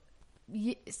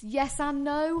yes and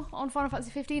no on Final Fantasy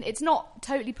 15. It's not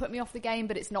totally put me off the game,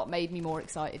 but it's not made me more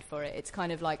excited for it. It's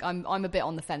kind of like I'm a bit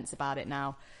on the fence about it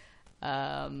now.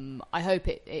 I hope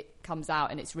it comes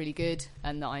out and it's really good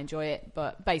and that I enjoy it,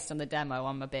 but based on the demo,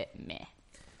 I'm a bit meh.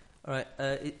 All right.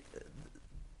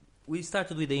 We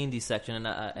started with the indie section,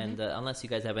 and unless you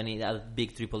guys have any other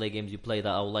big AAA games you played,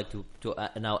 I would like to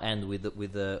now end with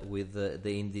the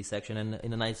indie section, and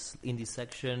in a nice indie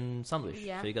section sandwich.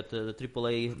 Yeah. So you got the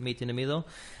AAA meat in the middle,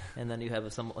 and then you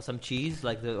have some cheese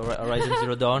like the Horizon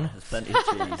Zero Dawn. There's plenty of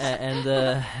cheese.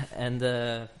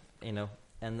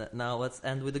 And now let's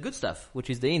end with the good stuff, which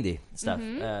is the indie stuff.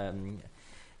 Mm-hmm.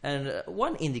 And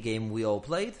one indie game we all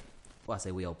played. Well, I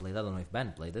say we all played. I don't know if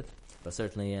Ben played it, but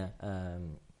certainly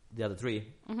the other three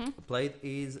played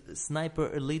is Sniper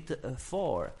Elite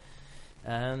 4.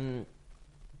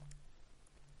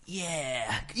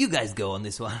 Yeah, you guys go on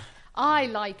this one. I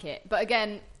like it, but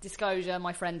again, disclosure: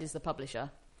 my friend is the publisher.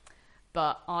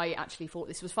 But I actually thought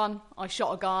this was fun. I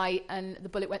shot a guy and the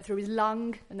bullet went through his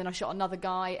lung, and then I shot another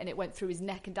guy and it went through his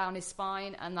neck and down his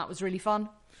spine, and that was really fun.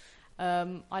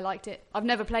 I liked it. I've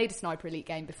never played a Sniper Elite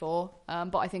game before,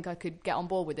 but I think I could get on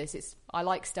board with this. I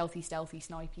like stealthy,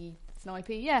 snipey.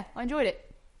 Yeah, I enjoyed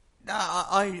it.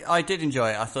 I did enjoy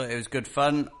it. I thought it was good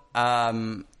fun.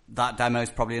 That demo is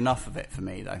probably enough of it for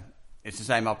me, though. It's the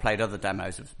same. I've played other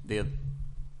demos of the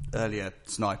earlier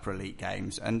Sniper Elite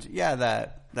games, and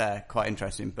yeah, they're quite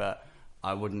interesting, but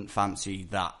I wouldn't fancy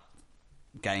that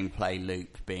gameplay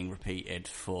loop being repeated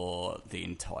for the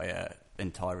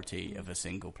entirety of a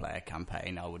single player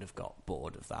campaign. I would have got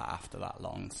bored of that after that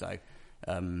long. So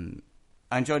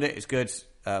I enjoyed it. It's good.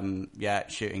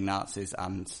 Shooting Nazis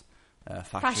and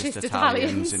fascist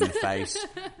Italians in the face,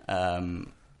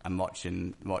 and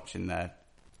watching their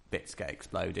bits get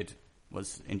exploded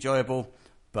was enjoyable,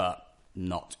 but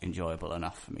not enjoyable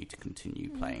enough for me to continue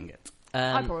playing it.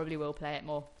 I probably will play it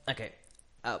more. Okay,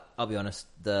 I'll be honest.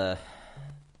 No.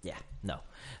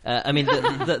 I mean,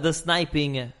 the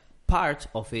sniping part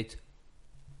of it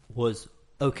was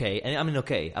okay. And I mean,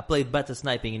 okay. I played better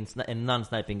sniping in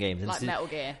non-sniping games. Like Metal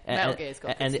Gear. Metal Gear's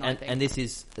got good sniping. And this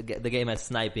is the game has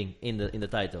sniping in the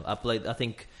title. I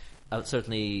think.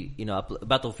 Certainly,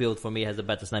 Battlefield for me has a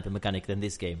better sniping mechanic than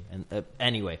this game. And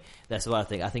anyway, that's what I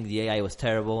think. I think the AI was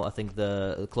terrible. I think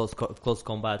the close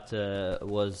combat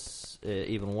was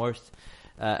even worse.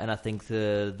 And I think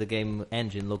the game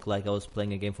engine looked like I was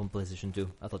playing a game from PlayStation 2.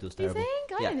 I thought it was terrible. You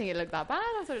think? I didn't think it looked that bad.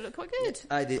 I thought it looked quite good.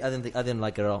 I didn't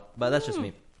like it at all. But that's just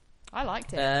me. I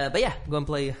liked it. But yeah, go and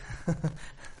play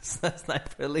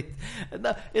Sniper Elite.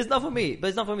 No, it's not for me.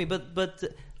 But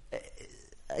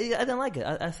I didn't like it.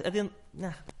 I didn't.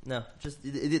 No. Just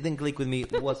it didn't click with me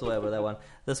whatsoever. That one.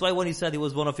 That's why when you said it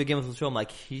was one of your games of the show, I'm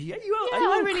like,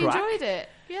 I really enjoyed it.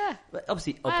 Yeah. But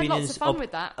obviously, I had lots of fun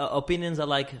with that. Opinions are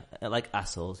like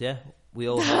assholes. Yeah, we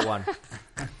all have one,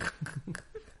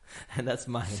 and that's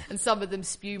mine. And some of them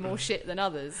spew more shit than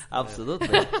others.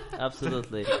 Absolutely.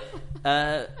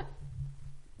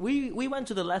 We went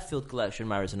to the Left Field Collection,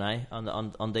 Marius and I,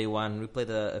 on day one. We played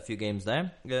a few games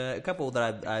there. A couple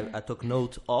that I took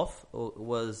note of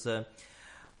was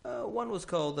one was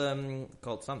called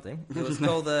something. It was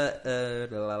called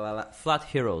Flat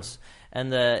Heroes,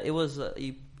 and it was up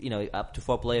to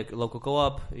 4-player local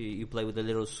co-op. You play with a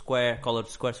little colored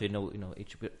square, so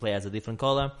each player has a different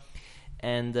color,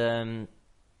 and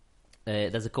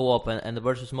there's a co-op and the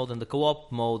versus mode. And the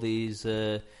co-op mode is.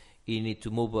 You need to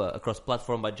move across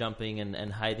platform by jumping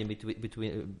and hiding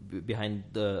behind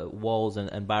the walls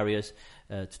and barriers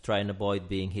to try and avoid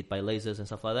being hit by lasers and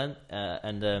stuff like that.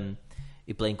 And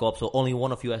you're playing co-op, so only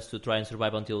one of you has to try and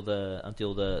survive until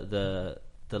the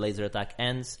laser attack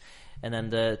ends. And then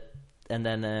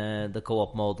the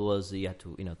co-op mode was you had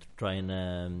to try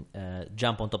and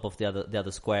jump on top of the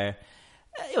other square.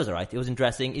 It was alright. It was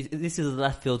interesting. This is a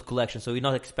Left Field Collection, so we're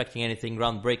not expecting anything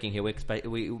groundbreaking here.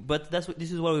 But this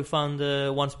is where we found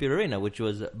One Spear Arena, which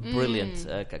was brilliant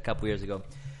a couple years ago.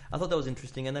 I thought that was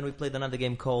interesting. And then we played another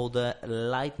game called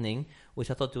Lightning,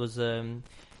 which I thought was. It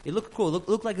looked cool.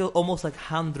 Looked like almost like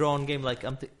hand-drawn game. Like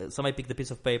somebody picked a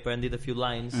piece of paper and did a few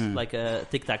lines, like a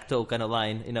tic-tac-toe kind of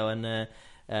line, and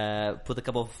put a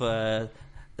couple of.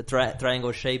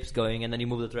 Triangle shapes going, and then you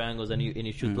move the triangles and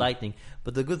you shoot lightning.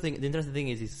 But the interesting thing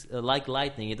is like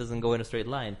lightning, it doesn't go in a straight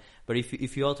line. But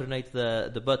if you alternate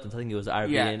the buttons, I think it was RB.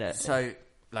 Yeah. So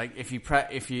like if you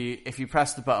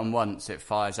press the button once, it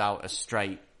fires out a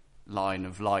straight line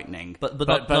of lightning. But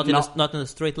not in a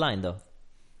straight line though.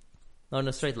 Not in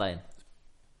a straight line.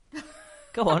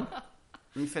 Go on.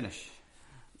 Let me finish.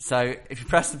 So if you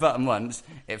press the button once,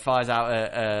 it fires out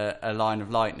a line of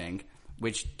lightning,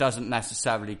 which doesn't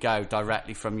necessarily go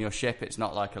directly from your ship. It's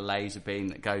not like a laser beam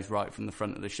that goes right from the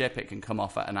front of the ship. It can come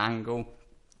off at an angle.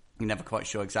 You're never quite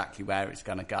sure exactly where it's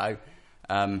going to go.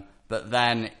 But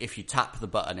then if you tap the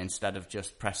button instead of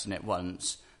just pressing it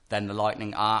once, then the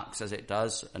lightning arcs as it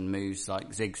does and moves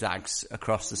like zigzags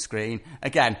across the screen.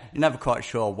 Again, you're never quite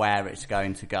sure where it's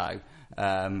going to go.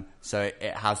 So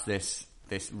it has this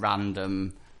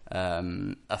random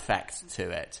effect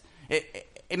to it.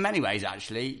 In many ways,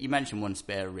 actually, you mentioned One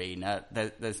Spear Arena.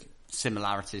 There's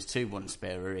similarities to One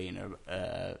Spear Arena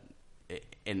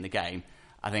in the game.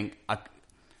 I think I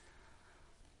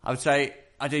would say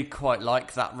I did quite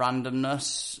like that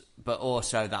randomness, but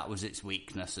also that was its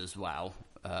weakness as well,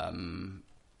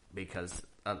 because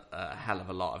a hell of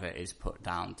a lot of it is put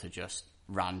down to just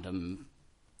random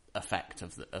effect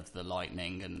of the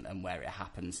lightning and where it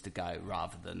happens to go,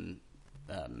 rather than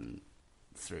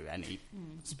through any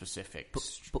specific.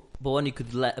 But when you could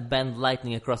bend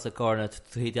lightning across the corner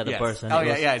to hit the other person. Oh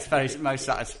it's very most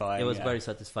satisfying. It was very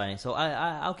satisfying. So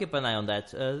I'll keep an eye on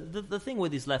that. The thing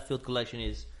with this Left Field Collection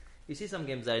is you see some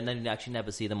games there and then you actually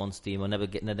never see them on Steam or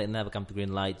they never come to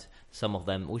green light. Some of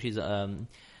them, which is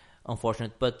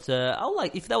unfortunate. But I'll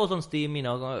like if that was on Steam,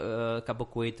 a couple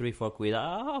quid, 3-4 quid.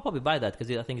 I'll probably buy that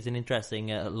because I think it's an interesting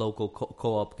local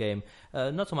co-op game.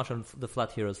 Not so much on the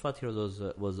Flat Heroes. Flat Heroes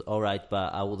was all right,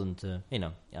 but I wouldn't.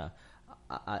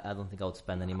 I don't think I would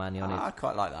spend any money on it. I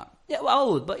quite like that. Yeah, well, I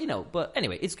would, but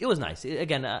anyway, it was nice.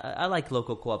 Again, I like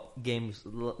local co-op games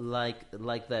like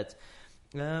that.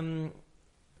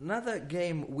 Another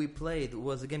game we played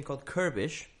was a game called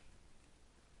Kirbish.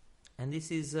 And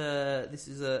this is a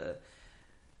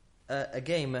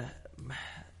game. I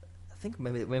think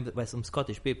maybe by some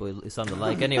Scottish people it sounded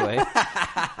like anyway.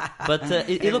 But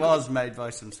it was made by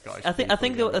some Scottish. I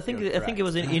think it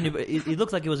was it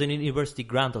looks like it was a university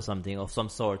grant or something of some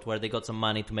sort where they got some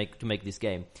money to make this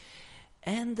game,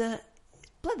 and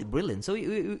bloody brilliant. So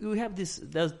we have this.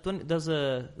 There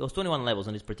was 21 levels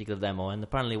on this particular demo, and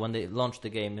apparently when they launched the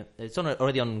game, it's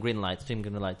already on Greenlight, Steam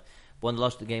Greenlight. When they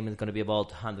launched the game, it's going to be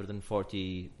about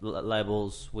 140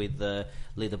 levels with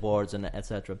leaderboards and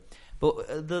etc.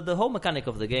 But the whole mechanic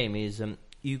of the game is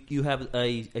you have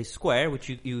a square which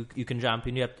you can jump,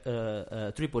 and you have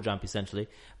a triple jump essentially.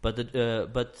 But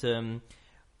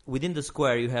within the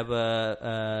square you have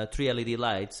 3 LED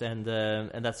lights, and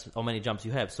that's how many jumps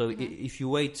you have. So if you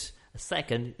wait a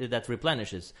second, that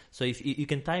replenishes. So if you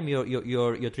can time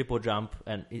your triple jump,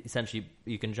 and essentially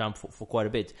you can jump for quite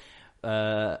a bit.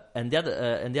 And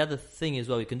the other thing as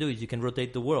well you can do is you can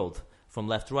rotate the world from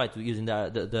left to right using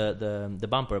the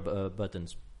bumper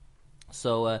buttons.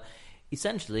 So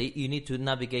essentially you need to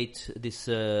navigate this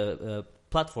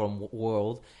platform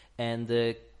world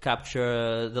and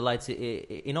capture the lights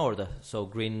in order. So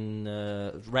green,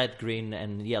 red, green,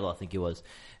 and yellow, I think it was.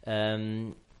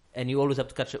 And you always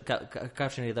have to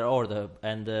capture in their order.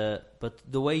 And but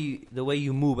the way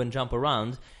you move and jump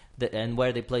around, and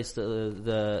where they place those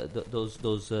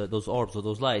orbs or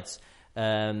those lights,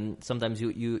 sometimes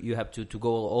you have to go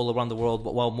all around the world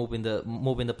while moving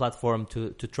the platform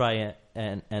to try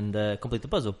and complete the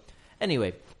puzzle.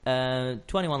 Anyway,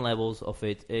 21 levels of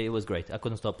it. It was great. I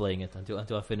couldn't stop playing it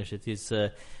until I finished it. It's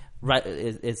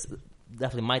it's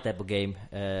definitely my type of game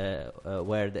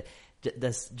where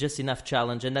there's just enough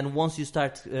challenge, and then once you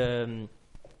start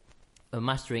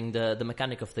mastering the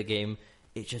mechanic of the game,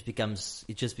 it just becomes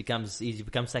easy. It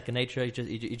becomes second nature.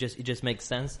 It just makes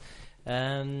sense.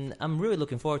 I'm really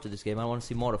looking forward to this game. I want to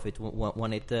see more of it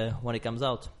when it comes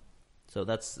out. So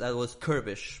that was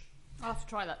Kirbish. I'll have to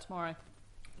try that tomorrow.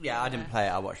 Yeah, I didn't play it.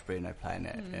 I watched Bruno playing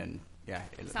it, and yeah,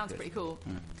 it sounds pretty cool.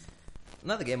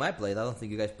 Another game I played, I don't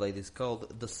think you guys played, is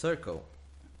called The Circle.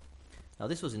 Now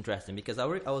this was interesting because I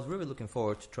was really looking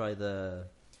forward to try the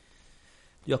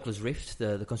Oculus Rift,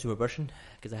 the consumer version,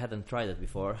 because I hadn't tried it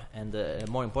before, and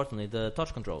more importantly, the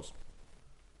touch controls.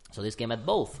 So this game had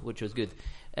both, which was good.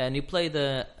 And you played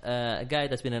a guy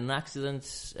that's been in an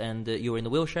accident, and you were in a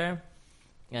wheelchair,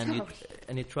 and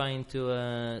you're trying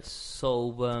to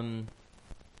solve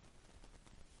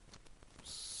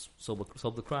some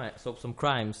crimes.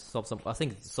 I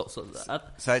think. So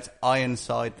it's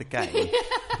Ironside the game.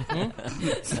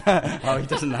 Oh, he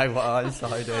doesn't know what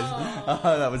Ironside is.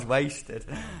 Oh, that was wasted.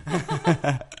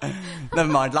 Never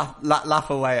mind. Laugh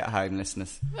away at home,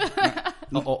 listeners.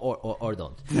 or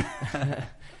don't.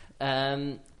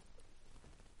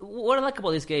 What I like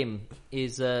about this game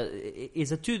is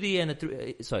it's a 2D and it's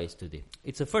 2D.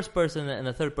 It's a first person and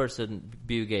a third person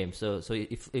view game. So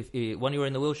if when you were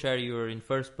in the wheelchair, you were in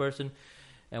first person,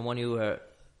 and when you were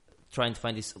trying to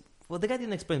find this. Well, the guy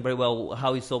didn't explain very well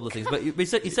how he solved the things, but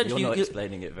essentially you're not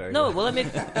explaining it very well. No, well, I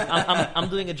mean, I'm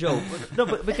doing a joke. No,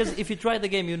 but because if you try the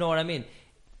game, you know what I mean.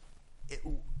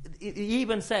 He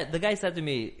even said, the guy said to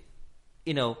me,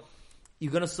 you know,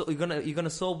 you're gonna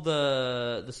solve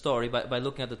the story by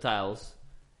looking at the tiles,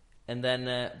 and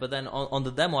then but then on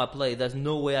the demo I played, there's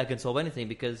no way I can solve anything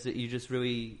because you're just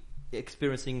really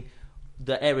experiencing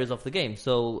the areas of the game.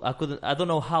 So I don't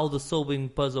know how the solving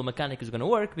puzzle mechanic is gonna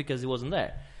work because it wasn't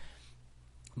there.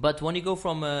 But when you go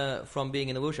from being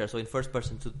in a wheelchair, so in first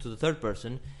person to the third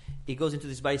person, it goes into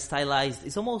this very stylized.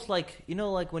 It's almost like, you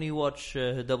know, like when you watch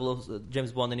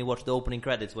James Bond and you watch the opening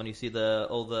credits, when you see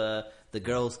all the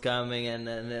girls coming and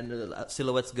the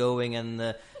silhouettes going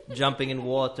and jumping in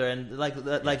water and like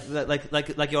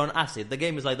you're on acid. The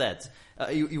game is like that.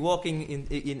 You're walking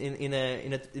in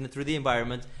a 3D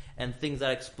environment and things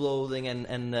are exploding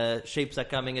and shapes are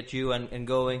coming at you and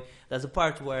going. There's a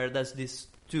part where there's these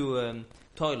two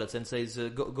toilets and says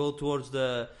go towards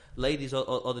the ladies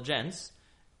or the gents,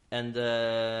 and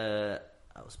I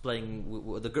was playing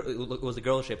with it was a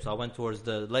girl ship, so I went towards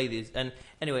the ladies. And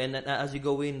anyway, and then as you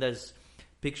go in, there's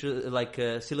pictures like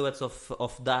silhouettes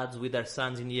of dads with their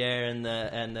sons in the air and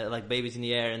like babies in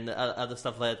the air and other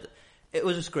stuff like that. It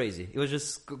was just crazy. It was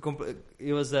just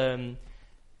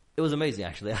it was amazing,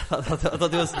 actually. I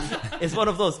thought it's one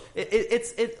of those.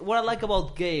 It's what I like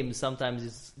about games sometimes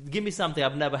is give me something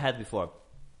I've never had before,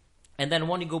 and then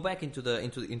when you go back into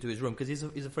his room because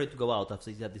he's afraid to go out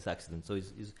after he's had this accident, so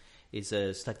he's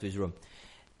stuck to his room,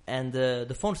 and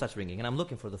the phone starts ringing, and I'm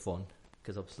looking for the phone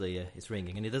because obviously it's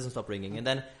ringing, and it doesn't stop ringing, and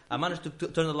then I managed to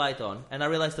turn the light on, and I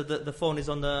realized that the phone is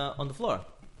on the floor,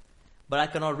 but I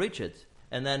cannot reach it.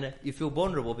 and then you feel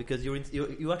vulnerable because you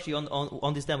actually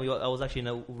on this demo. I was actually in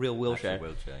a real wheelchair,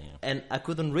 and I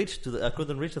couldn't reach the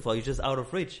floor. You're just out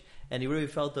of reach, and you really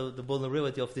felt the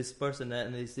vulnerability of this person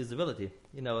and his disability.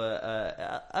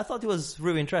 I thought it was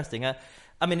really interesting. I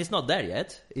mean, it's not there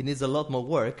yet. It needs a lot more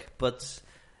work, but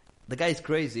the guy is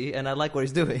crazy, and I like what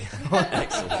he's doing.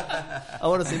 Excellent. I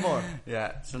want to see more.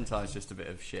 Yeah, sometimes just a bit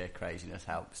of sheer craziness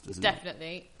helps, doesn't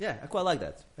Definitely. it? Yeah, I quite like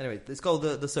that. Anyway, it's called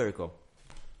the Circle.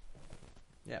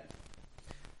 Yeah.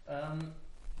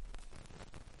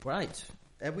 Right.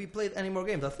 Have we played any more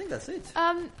games? I think that's it.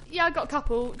 Yeah, I got a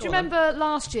couple. Do you remember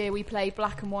last year we played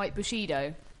Black and White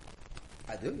Bushido?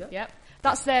 I do, yeah. Yep.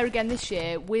 That's there again this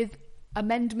year with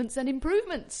amendments and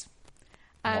improvements.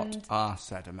 And what are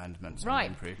said amendments and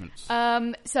improvements?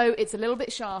 So it's a little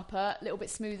bit sharper, a little bit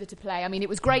smoother to play. I mean, it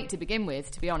was great to begin with,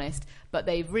 to be honest, but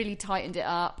they've really tightened it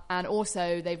up, and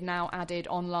also they've now added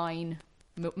online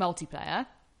multiplayer,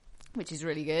 which is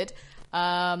really good.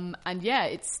 And yeah,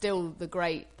 it's still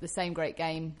the same great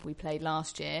game we played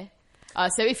last year.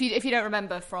 So if you don't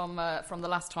remember from the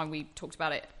last time we talked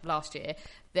about it last year,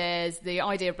 there's the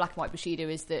idea of Black and White Bushido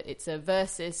is that it's a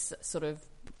versus sort of,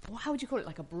 how would you call it,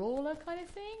 like a brawler kind of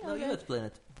thing? No, you explain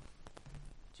it.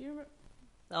 Do you remember?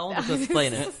 I want to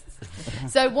explain it.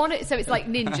 So it's like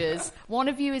ninjas. One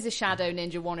of you is a shadow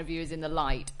ninja, one of you is in the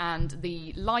light, and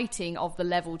the lighting of the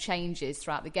level changes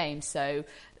throughout the game. So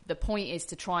the point is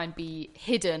to try and be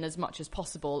hidden as much as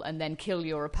possible and then kill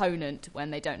your opponent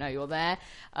when they don't know you're there.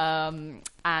 And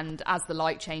as the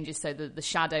light changes, so the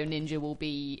shadow ninja will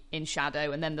be in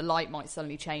shadow, and then the light might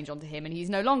suddenly change onto him and he's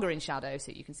no longer in shadow,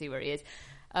 so you can see where he is.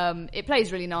 It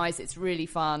plays really nice. It's really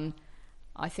fun.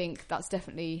 I think that's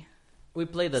definitely... We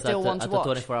played that at the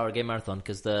 24-hour game marathon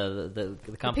because the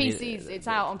company, the PCs, it's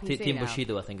out on PC Team now.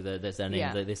 Bushido, I think that's their name.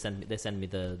 Yeah. They sent me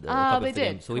the copy of the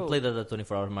game. So cool. we played that at the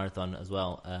 24-hour marathon as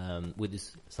well with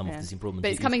some of these improvements.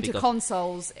 But it's coming to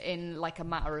consoles in like a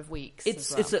matter of weeks.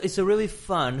 It's a really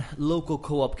fun local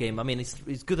co-op game. I mean,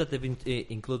 it's good that they've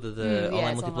included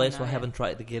online multiplayer. So I haven't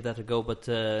tried to give that a go, but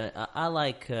I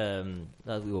like we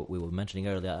were mentioning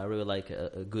earlier. I really like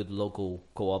a good local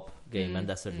co-op game, and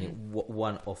that's certainly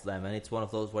one of them. And it's one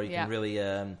of those where you can really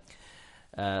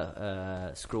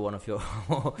screw one of your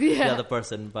the other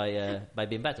person by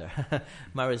being better.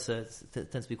 Marius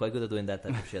tends to be quite good at doing that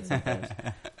type of shit sometimes.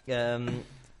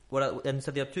 And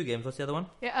so you have two games. What's the other one?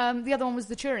 Yeah, the other one was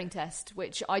the Turing Test,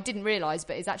 which I didn't realise,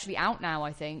 but is actually out now,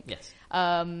 I think. Yes.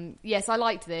 Yes, I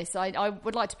liked this. I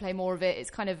would like to play more of it. It's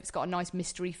got a nice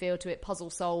mystery feel to it, puzzle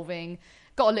solving.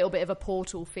 Got a little bit of a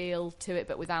Portal feel to it,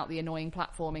 but without the annoying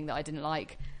platforming that I didn't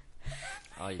like.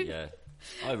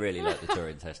 I really like the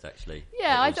Turing Test, actually.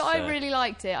 Yeah, I really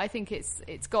liked it. I think it's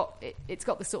got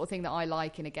the sort of thing that I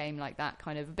like in a game like that,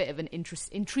 kind of a bit of an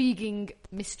intriguing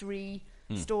mystery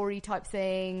story type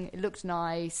thing. It looked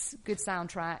nice, good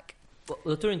soundtrack. Well,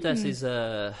 the Turing Test is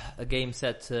a game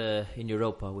set in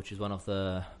Europa, which is one of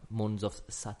the moons of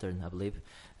Saturn, I believe,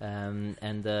 and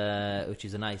which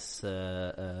is a nice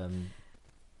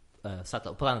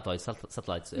planetoid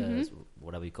satellites,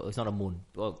 whatever you call it. It's not a moon.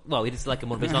 Well, it is like a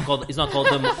moon, but it's not called. It's not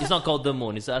called the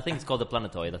moon. I think it's called the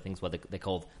planetoid. I think it's what they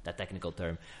call that technical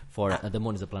term for the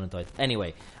moon is a planetoid.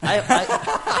 Anyway,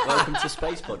 welcome to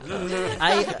Space Podcast.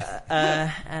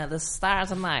 The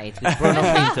Stars of Night with Bruno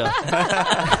Pinto.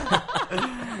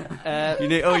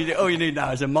 All you need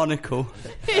now is a monocle.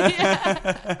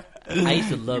 I used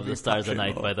to love the Stars of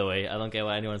Night, by the way. I don't care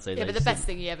what anyone says. Yeah, but the best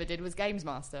thing he ever did was Games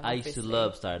Master. I used to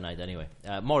love Star Night anyway.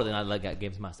 More than I like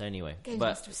Games Master anyway. Games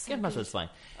Master was fine.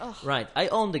 Oh. Right, I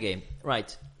own the game.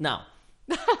 Right, now.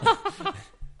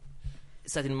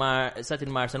 Set in Mars.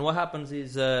 And what happens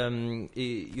is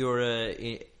you're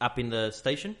up in the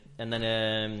station, and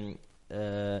then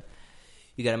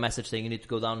you get a message saying you need to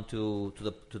go down to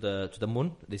the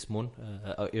moon, this moon,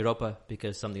 Europa,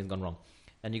 because something's gone wrong.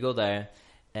 And you go there.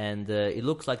 And it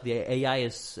looks like the AI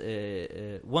is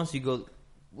once you go.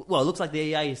 Well, it looks like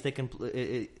the AI is taking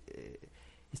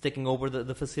over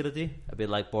the facility, a bit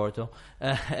like Portal.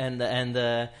 But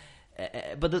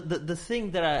the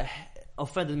thing that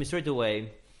offended me straight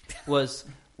away was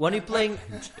when you play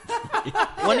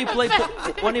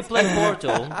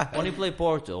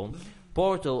Portal.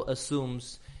 Portal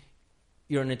assumes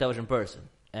you're an intelligent person,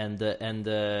 and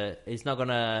it's not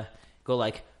gonna go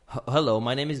like, hello,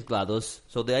 my name is GLaDOS.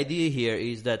 So the idea here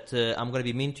is that I'm going to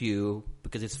be mean to you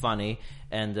because it's funny,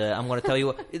 and I'm going to tell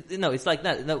you... it's like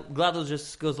that. No, GLaDOS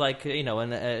just goes like,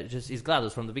 and just is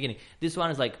GLaDOS from the beginning. This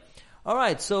one is like, all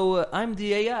right, so I'm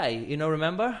the AI,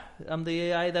 remember? I'm the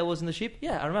AI that was in the ship?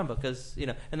 Yeah, I remember, because,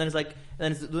 and then it's like,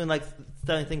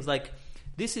 telling things like,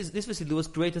 this facility was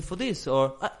created for this,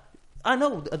 or... I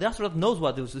know the astronaut knows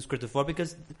what it was created for,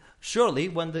 because surely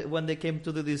when they came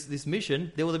to do this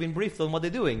mission, they would have been briefed on what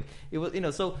they're doing. It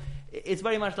was, so it's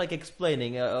very much like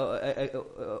explaining,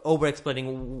 over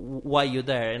explaining why you're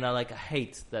there, and I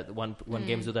hate that when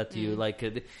games do that to you.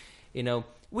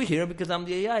 We're here because I'm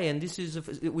the AI, and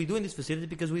we're doing this facility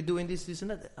because we're doing this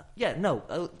and that. Yeah, no,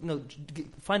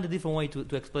 find a different way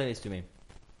to explain this to me.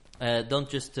 Don't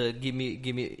just give me,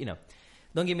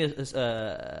 don't give me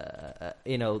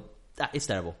it's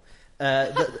terrible.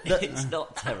 It's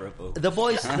not terrible. The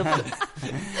voice.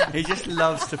 He just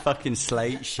loves to fucking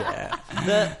slate shit.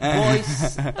 The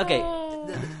voice. Okay,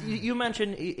 you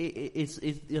mentioned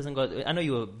it doesn't go. I know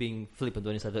you were being flippant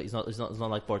when you said that it's not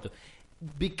like Portal,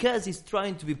 because it's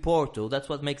trying to be Portal. That's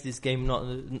what makes this game not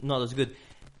as good.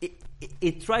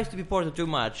 It tries to be Portal too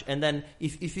much, and then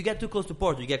if you get too close to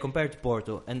Portal, you get compared to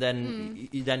Portal, and then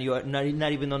you are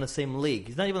not even on the same league.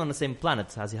 It's not even on the same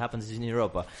planet as it happens in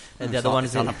Europa. And the other one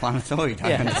is on a planetoid.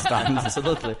 I understand.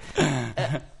 Absolutely.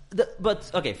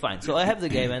 But okay, fine. So I have the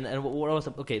game, and what else?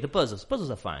 Okay, the puzzles. Puzzles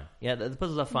are fine. Yeah, the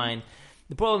puzzles are fine.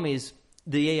 The problem is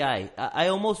the AI. I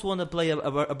almost want to play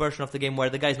a version of the game where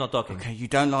the guy's not talking. Okay, you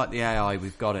don't like the AI.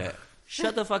 We've got it.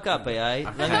 Shut the fuck up, AI.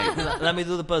 Let me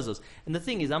do the puzzles. And the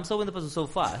thing is, I'm solving the puzzles so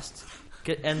fast,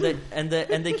 and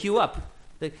they queue up.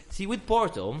 See, with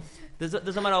Portal, doesn't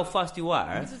matter how fast you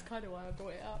are. This is kind of why I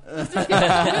brought it up.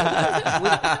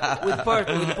 with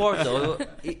Portal,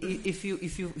 if you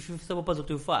solve a puzzle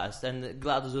too fast and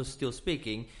GLaDOS is still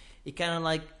speaking, it kind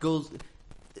of goes.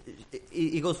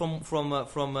 It goes from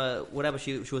whatever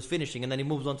she was finishing, and then it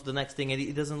moves on to the next thing, and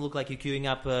it doesn't look like you're queuing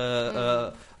up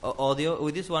audio.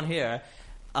 With this one here,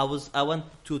 I went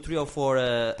to 3 or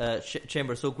 4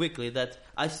 chambers so quickly that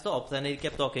I stopped, and it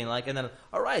kept talking and then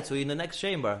all right, so in the next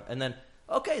chamber, and then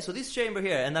okay, so this chamber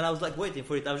here, and then I was waiting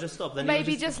for it. I was just stopped. And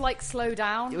maybe just slow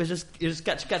down. It was just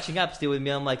catching up still with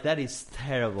me. I'm like, that is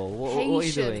terrible. What are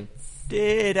you doing?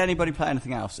 Did anybody play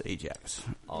anything else at EGX?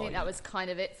 I think that was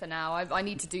kind of it for now. I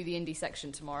need to do the indie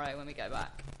section tomorrow when we go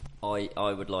back.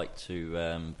 I would like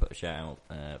to put a shout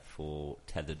out for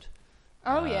Tethered.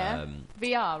 Oh, yeah.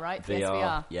 VR, right?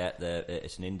 VR. Yeah,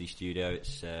 it's an indie studio.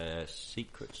 It's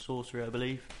Secret Sorcery, I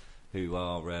believe, who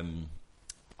are,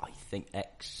 I think,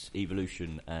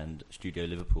 ex-Evolution and Studio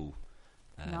Liverpool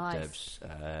devs.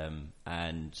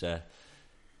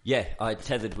 Yeah,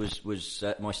 Tethered was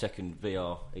my second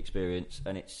VR experience,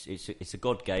 and it's a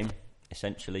god game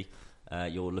essentially.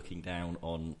 You're looking down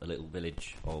on a little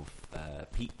village of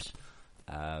peeps,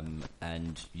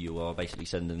 and you are basically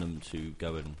sending them to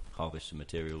go and harvest some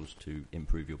materials to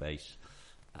improve your base.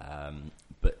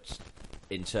 But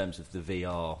in terms of the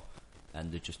VR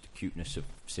and the cuteness of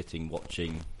sitting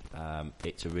watching,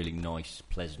 it's a really nice,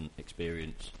 pleasant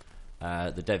experience.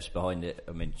 The devs behind it,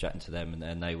 I mean, chatting to them,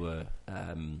 and they were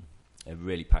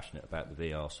really passionate about the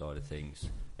VR side of things.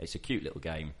 It's a cute little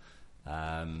game,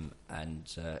 and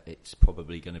it's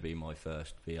probably going to be my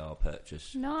first VR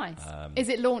purchase. Nice. Is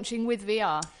it launching with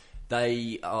VR?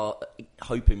 They are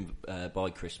hoping by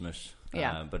Christmas,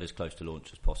 yeah. But as close to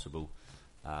launch as possible.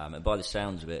 And by the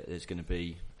sounds of it, there's going to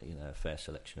be a fair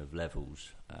selection of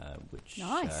levels, which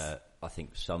nice. I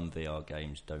think some VR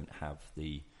games don't have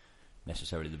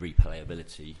necessarily the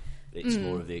replayability. It's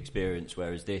more of the experience,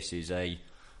 whereas this is it's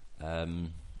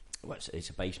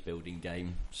a base building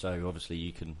game, so obviously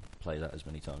you can play that as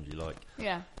many times as you like.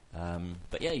 Yeah.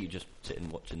 But yeah, you just sit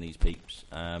and watching these peeps,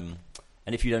 and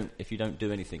if you don't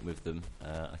do anything with them,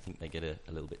 I think they get a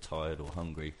little bit tired or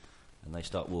hungry, and they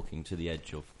start walking to the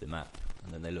edge of the map,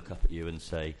 and then they look up at you and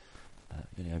say,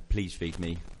 please feed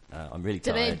me. I'm really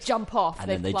tired. Do they jump off? And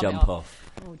then they jump off.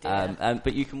 Oh dear.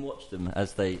 But you can watch them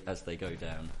as they go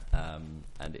down,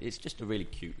 and it's just a really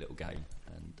cute little game.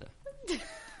 And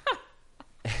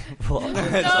what? No,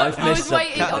 I was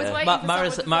waiting.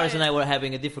 Maris and I were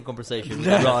having a different conversation,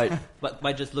 right? But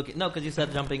by just looking, because you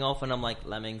said jumping off, and I'm like,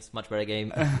 Lemmings, much better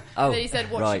game. Then you said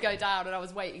watch it go down, and I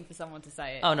was waiting for someone to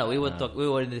say it. Oh no, we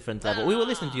were in a different level. We will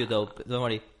listen to you though. Don't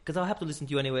worry, because I'll have to listen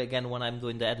to you anyway again when I'm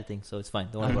doing the editing, so it's fine.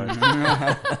 Don't worry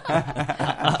about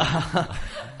it.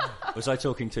 Was I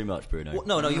talking too much, Bruno?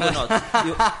 No, you were not.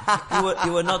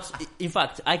 You were not. In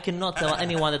fact, I cannot tell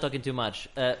anyone they're talking too much.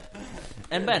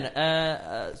 And Ben,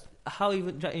 how are you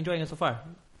enjoying it so far?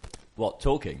 What,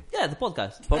 talking? Yeah, the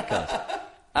podcast.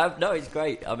 No, it's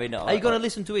great. I mean, are you going to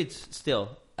listen to it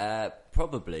still?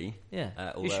 Probably.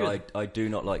 Yeah. Although I do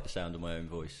not like the sound of my own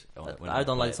voice. I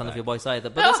don't like the sound of your voice either.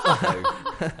 But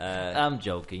that's I'm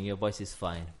joking. Your voice is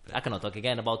fine. I cannot talk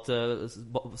again about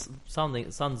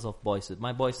sounds of voices.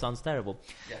 My voice sounds terrible.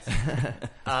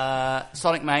 Yes.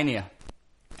 Sonic Mania.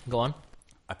 Go on.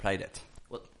 I played it.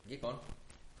 What? Keep on.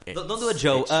 Don't do it,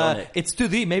 Joe. It's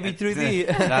 2D, maybe 3D.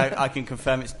 No, I can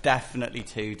confirm it's definitely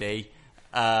 2D.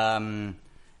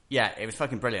 Yeah, it was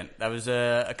fucking brilliant. There was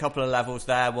a couple of levels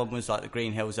there. One was like the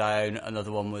Green Hill Zone.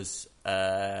 Another one was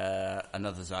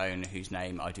another zone whose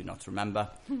name I do not remember.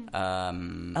 Bit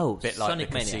like Sonic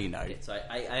the Mania. casino. Yeah, so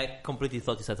I completely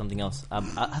thought you said something else. I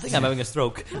think I'm having a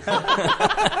stroke.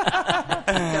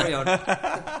 Carry on.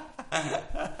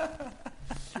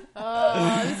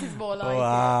 Oh, this is more like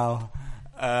Wow.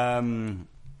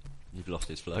 You've lost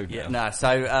his flow now. Yeah, no. So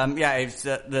it was,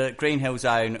 the Green Hill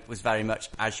Zone was very much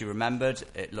as you remembered.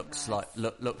 It looks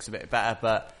looks a bit better,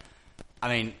 but I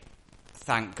mean,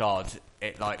 thank God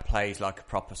it like plays like a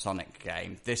proper Sonic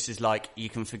game. This is like you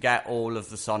can forget all of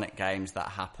the Sonic games that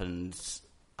happened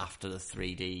after the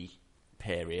 3D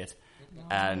period,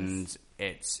 and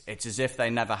it's as if they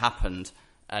never happened,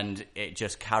 and it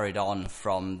just carried on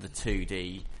from the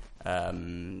 2D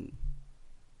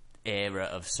era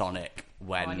of Sonic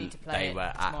when they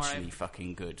were actually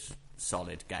fucking good,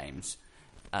 solid games.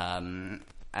 And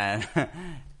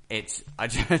it's I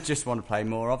just want to play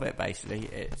more of it. Basically,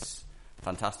 it's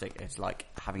fantastic. It's like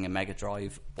having a Mega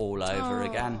Drive all over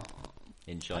again.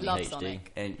 In Shiny HD.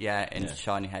 In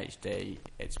Shiny HD.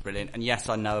 It's brilliant. And yes,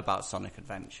 I know about Sonic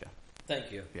Adventure.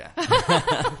 Thank you. Yeah.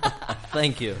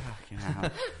 Thank you.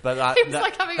 But that, It was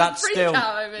like having a freak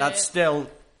out over that's here. still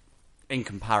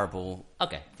incomparable.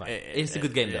 Okay, fine. It's a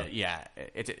good game, though. Yeah.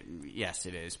 Yes,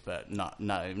 it is, but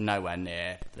nowhere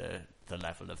near the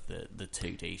level of the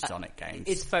 2D Sonic games.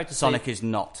 It's fair to Sonic say is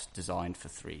not designed for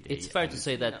 3D. It's fair to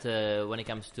say that when it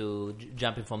comes to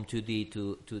jumping from 2D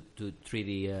to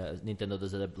 3D, Nintendo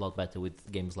does it a lot better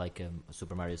with games like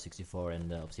Super Mario 64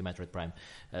 and obviously Metroid Prime.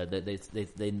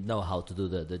 They know how to do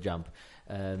the jump.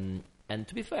 And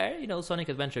to be fair, Sonic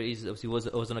Adventure was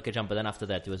an okay jump, but then after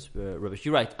that it was rubbish.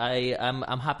 You're right.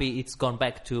 I'm happy it's gone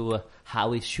back to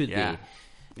how it should be.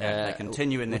 Yeah, they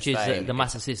continue in this which is vein. the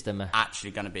Master System.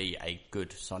 Actually going to be a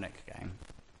good Sonic game.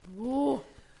 Ooh,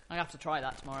 I have to try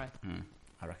that tomorrow.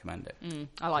 I recommend it.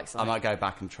 I like Sonic. I might go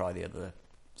back and try the other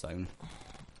zone.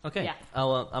 Okay. Yeah.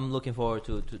 I'm looking forward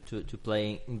to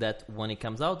playing that when it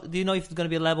comes out. Do you know if there's going to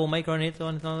be a level maker on it or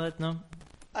anything like that? No?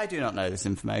 I do not know this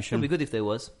information. It would be good if there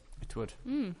was. It would.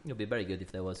 It would be very good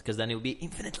if there was, because then it would be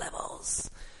infinite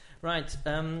levels. Right.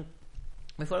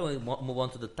 Before we move on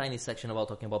to the tiny section about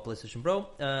talking about PlayStation Pro,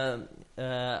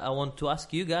 I want to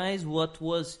ask you guys what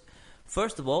was,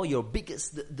 first of all, your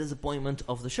biggest disappointment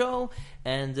of the show,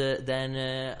 and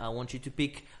then I want you to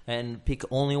pick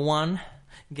only one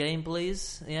game,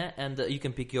 please. Yeah, and you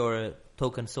can pick your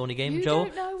token Sony game, You Joe,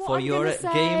 don't know what for I'm your gonna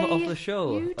say. game of the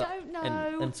show. You don't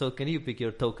know. And so, can you pick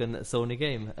your token Sony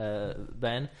game,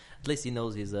 Ben? At least he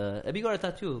knows he's have you got a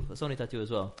Sony tattoo as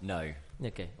well? No.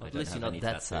 Okay, well, I at don't least have you're not any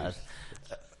that sad.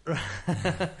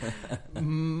 tattoos.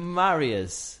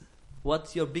 Marius,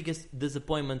 what's your biggest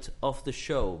disappointment of the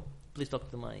show? Please talk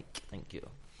to the mic. Thank you.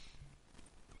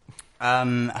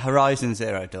 Horizon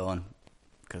Zero Dawn,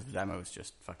 because the demo was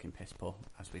just fucking piss poor,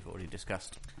 as we've already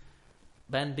discussed.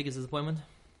 Ben, biggest disappointment?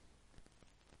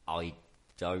 I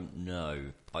don't know.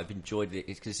 I've enjoyed it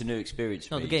because it's a new experience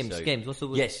for No, me. the games. so- Games. What's the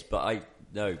Yes, but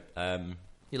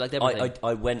You liked everything.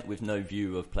 I went with no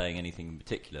view of playing anything in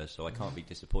particular, so I can't be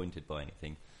disappointed by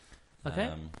anything. Okay.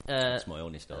 That's my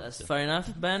honest answer. That's fair enough,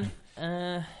 Ben.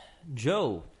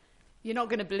 Joe. You're not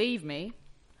going to believe me,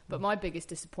 but my biggest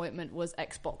disappointment was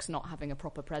Xbox not having a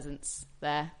proper presence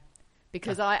there.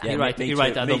 Because You're right. me You're too.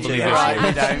 right. I Me don't too. believe I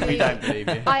it. We don't believe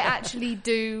you. I actually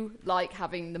do like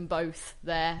having them both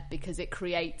there because it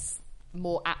creates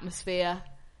more atmosphere.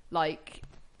 Like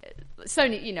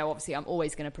Sony, obviously I'm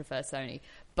always going to prefer Sony,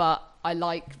 but I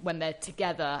like when they're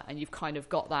together and you've kind of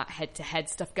got that head-to-head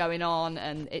stuff going on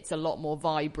and it's a lot more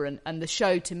vibrant. And the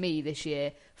show to me this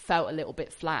year felt a little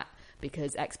bit flat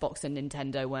because Xbox and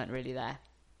Nintendo weren't really there.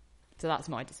 So that's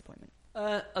my disappointment.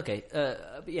 Okay.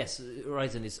 Yes,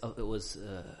 Horizon was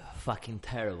fucking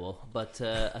terrible. But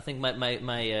I think my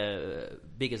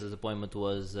biggest disappointment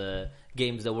was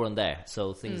games that weren't there.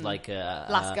 So things like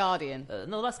Last Guardian.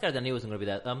 No, Last Guardian. He wasn't going to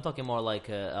be that. I'm talking more like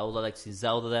I would like to see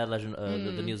Zelda there, Legend,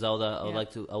 the new Zelda. I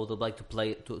would like to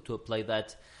play play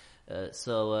that.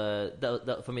 So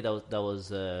that for me that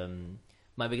was.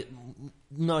 My biggest,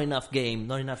 not enough game,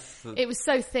 not enough. It was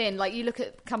so thin. Like you look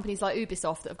at companies like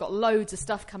Ubisoft that have got loads of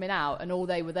stuff coming out, and all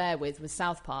they were there with was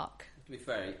South Park. To be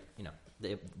fair,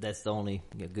 that's the only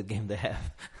good game they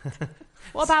have.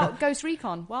 What about Ghost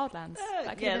Recon Wildlands?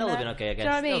 Yeah, that would have been okay. I guess. Do you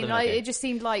know what I mean? Okay. It just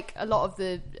seemed like a lot of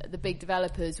the big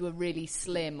developers were really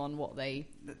slim on what they...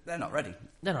 They're not ready.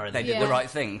 They're not ready. They did the right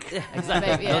thing. Yeah,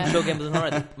 exactly. Maybe, yeah. Don't show games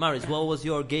not ready. Marius, what was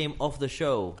your game of the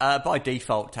show? By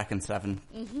default, Tekken 7.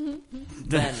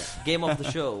 Ben, game of the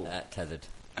show. Tethered.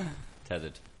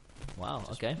 Wow,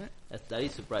 okay. That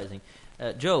is surprising.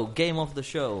 Joe, game of the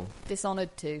show.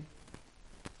 Dishonored 2.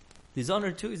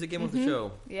 Dishonored 2 is the game of the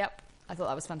show. Yep. I thought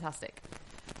that was fantastic.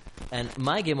 And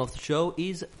my game of the show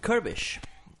is Kirbish.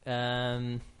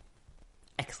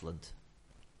 Excellent.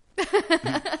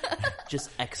 Just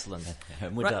excellent.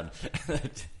 And we're done.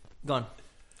 Go on.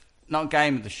 Not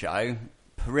game of the show,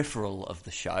 peripheral of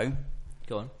the show.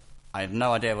 Go on. I have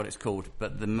no idea what it's called,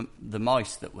 but the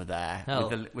mice that were there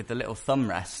with the little thumb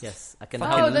rest. Yes, I can The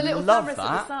help. little love thumb rest at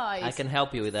that. the side. I can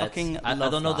help you with that. I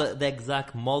don't know the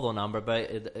exact model number,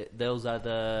 but those are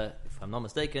if I'm not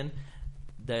mistaken,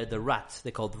 they're the rat.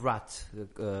 They're called rat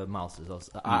mouses.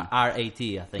 RAT, I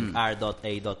think.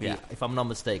 R.A.E. Yeah. If I'm not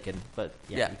mistaken. But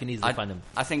you can easily find them.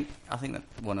 I think that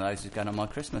one of those is going on my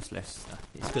Christmas list.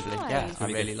 It's good. Nice. Yeah,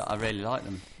 I really like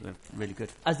them. They're really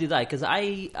good. As did I, because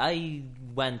I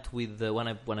went with when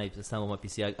I assembled my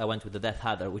PC, I went with the Death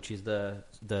Adder, which is the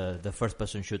first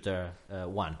person shooter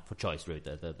one for choice, really.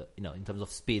 In terms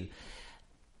of speed,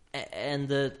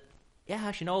 and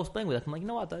actually, no, I was playing with it. I'm like, you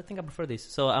know what? I think I prefer this.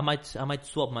 So I might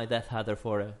swap my Death Adder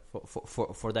for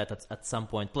that at some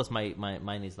point. Plus,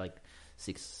 mine is like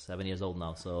 6-7 years old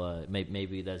now. So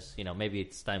maybe there's maybe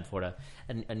it's time for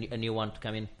a new one to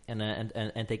come in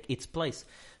and take its place.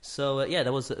 So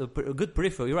that was a good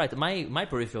peripheral. You're right. My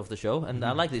peripheral of the show, and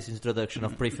I like this introduction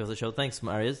of peripheral of the show. Thanks,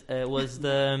 Marius. Was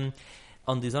the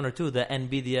on Dishonored 2, the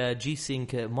NVIDIA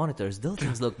G-Sync monitors. Those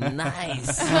things look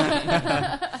nice.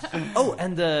 Oh,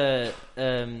 and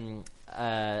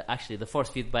actually, the force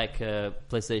feedback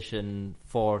PlayStation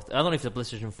 4... I don't know if the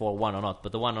PlayStation 4 one or not,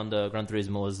 but the one on the Gran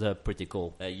Turismo was pretty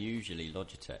cool. They're usually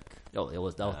Logitech. Oh, it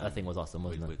was. That thing was awesome,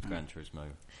 wasn't it? With Gran Turismo.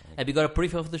 Have you got a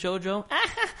peripheral of the show, Joe?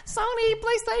 Sony,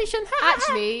 PlayStation.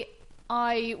 Actually,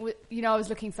 I was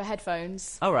looking for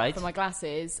headphones. All right. For my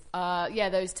glasses.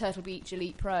 Those Turtle Beach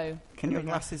Elite Pro. Can your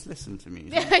glasses listen to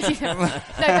music? No, basically,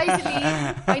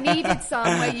 I needed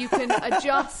some where you can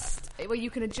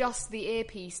adjust the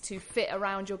earpiece to fit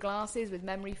around your glasses with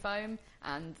memory foam,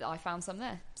 and I found some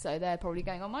there. So they're probably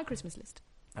going on my Christmas list.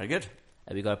 Very good.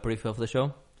 Have you got a peripheral of the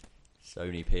show?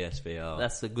 Sony PSVR.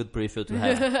 That's a good peripheral to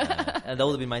have. And that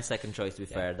would be my second choice, to be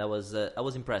fair. That was I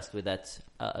was impressed with that.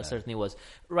 I certainly was.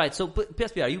 Right, so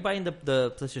PSVR, you buying the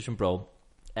PlayStation Pro,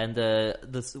 and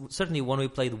certainly when we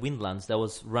played Windlands, that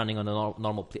was running on a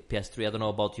normal PS3. I don't know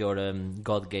about your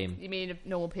God game. You mean a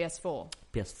normal PS4?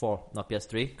 PS4, not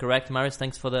PS3. Correct, Marius?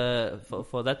 Thanks for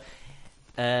that.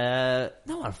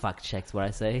 No one fact checks what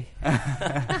I say.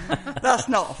 That's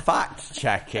not fact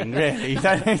checking, really. You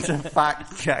don't need to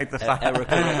fact check the fact. Error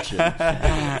correction.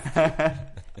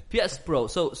 PS Pro.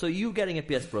 So you getting a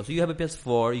PS Pro. So you have a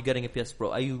PS4. You're getting a PS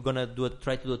Pro. Are you gonna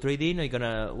try to do a trade-in? Or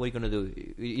what are you gonna do?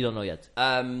 You don't know yet.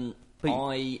 I'm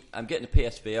getting a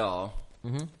PSVR,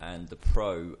 and the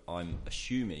Pro, I'm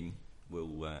assuming,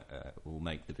 will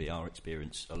make the VR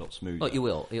experience a lot smoother. Oh, you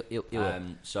will. You will.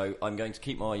 So I'm going to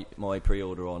keep my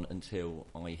pre-order on until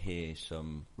I hear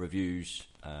some reviews,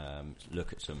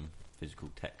 look at some physical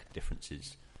tech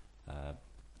differences,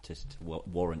 just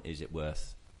warrant is it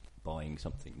worth buying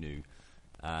something new.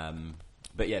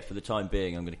 But yeah, for the time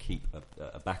being, I'm going to keep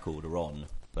a back order on.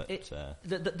 But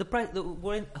the price,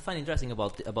 what I find interesting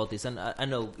about this, and I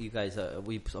know you guys,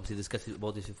 we obviously discussed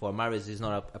about this before. Marius is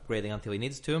not upgrading until he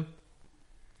needs to.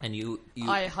 And you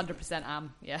I 100%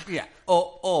 am, yeah. Yeah,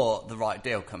 or the right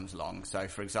deal comes along. So,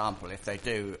 for example, if they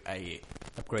do a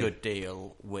good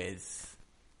deal with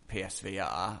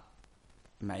PSVR,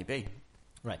 maybe.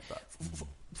 Right.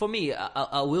 For me,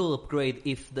 I will upgrade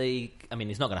if they... I mean,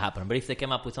 it's not going to happen, but if they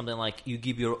come up with something like you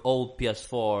give your old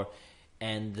PS4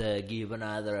 and give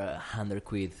another 100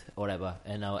 quid or whatever,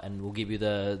 and we'll give you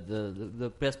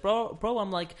the PS Pro, I'm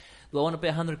like, do I want to pay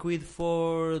 100 quid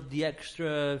for the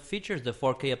extra features, the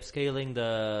 4K upscaling,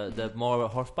 the more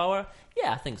horsepower?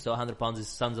 Yeah, I think so. £100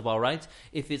 sounds about right.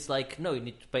 If it's like, no, you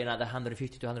need to pay another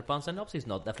 150 to £100, then obviously it's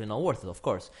definitely not worth it, of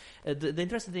course. The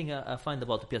interesting thing I find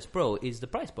about the PS Pro is the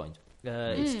price point.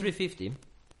 It's $350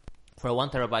 for a 1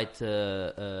 terabyte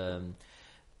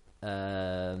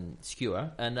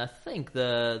skewer, and I think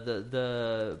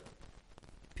the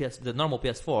normal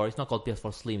PS4, it's not called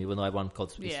PS4 Slim, even though I want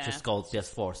it's just called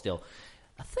PS4 still.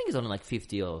 I think it's only like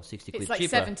 50 or 60 quid cheaper.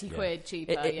 It's like 70 quid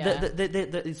cheaper,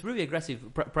 it's really aggressive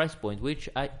price point, which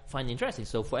I find interesting.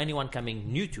 So for anyone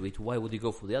coming new to it, why would you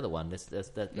go for the other one? That's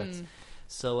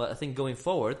So I think going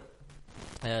forward,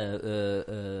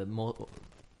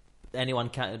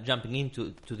 anyone jumping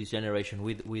into this generation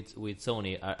with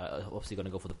Sony are obviously going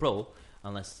to go for the Pro,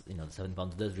 unless the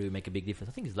 £70 does really make a big difference.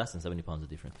 I think it's less than £70 a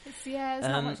difference. It's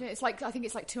not much. It's like, I think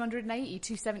it's like 280,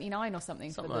 279 or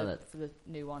something for the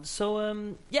new one. So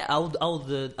I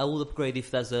would upgrade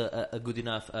if there's a good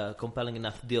enough, compelling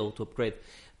enough deal to upgrade.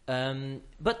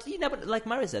 But like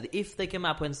Mario said, if they came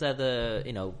up and said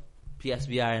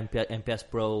PSVR and PS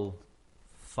Pro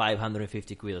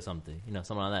 550 quid or something,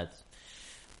 something like that.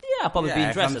 Yeah, I'll probably be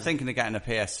interested. If I'm thinking of getting a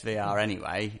PSVR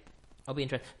anyway. I'll be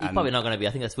interested. It's probably not going to be.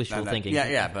 I think that's wishful thinking.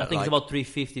 Yeah, but I think it's about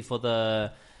 350 for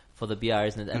the VR,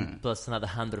 isn't it? And plus another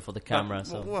 100 for the camera.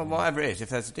 Well, whatever it is, if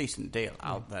there's a decent deal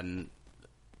out, then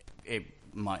it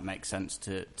might make sense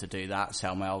to do that.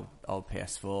 Sell my old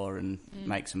PS4 and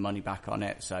make some money back on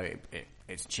it. So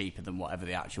it's cheaper than whatever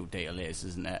the actual deal is,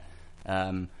 isn't it?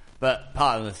 But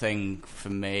part of the thing for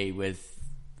me with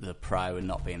the Pro and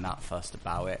not being that fussed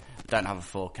about it, I don't have a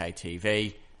 4K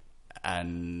TV,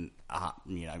 and a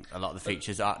lot of the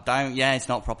features it's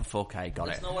not proper 4K. Got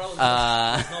that's it. Not what I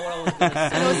was going to say.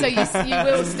 And also, you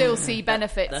will still see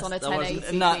benefits on a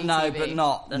 1080p no, TV. but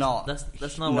not.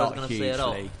 That's not what I was going to say at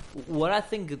all. hugely. What I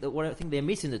think they're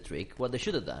missing the trick. What they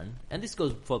should have done, and this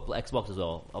goes for Xbox as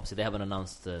well. Obviously, they haven't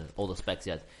announced all the specs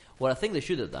yet. What I think they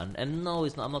should have done, and no,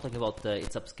 it's not. I'm not talking about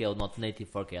it's upscaled, not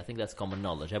native 4K. I think that's common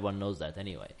knowledge. Everyone knows that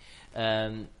anyway.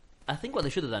 I think what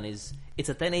they should have done is it's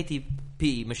a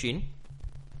 1080p machine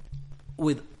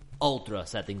with ultra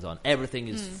settings on. Everything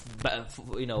is,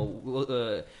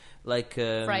 like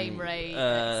frame rate,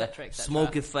 etc.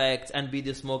 smoke effects and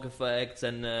video smoke effects,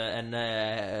 and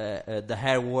the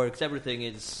hair works. Everything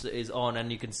is on,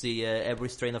 and you can see every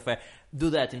strain of hair. Do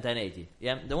that in 1080.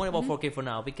 Yeah, don't worry about 4K for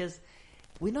now because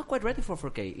we're not quite ready for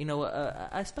 4K.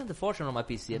 I spent a fortune on my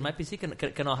PC, and my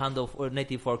PC cannot handle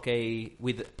native 4K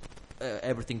with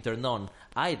everything turned on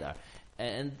either.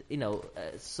 And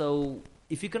so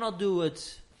if you cannot do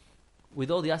it with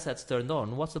all the assets turned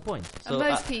on, what's the point? So, and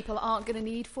most people aren't going to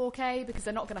need 4K because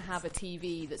they're not going to have a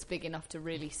TV that's big enough to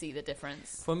really see the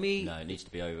difference. For me, no, it needs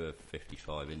to be over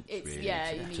 55 inch. You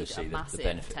need to see a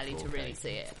massive telly to really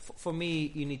see it. For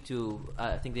me, you need to.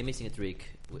 I think they're missing a trick.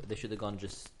 They should have gone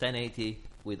just 1080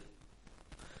 with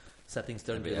settings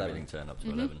turned to 11. Everything turned up to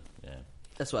 11. Yeah,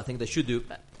 that's what I think they should do.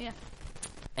 But, yeah,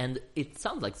 and it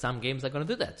sounds like some games are going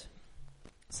to do that.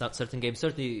 Certain games,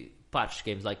 certainly patch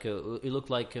games, like it looks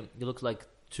like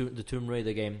the Tomb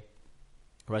Raider game,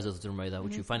 Rise of the Tomb Raider,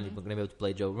 which you finally going to be able to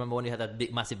play, Joe. Remember when you had that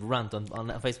big massive rant on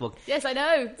Facebook? Yes, I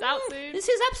know. It's out soon. This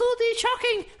is absolutely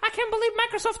shocking. I can't believe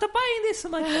Microsoft are buying this.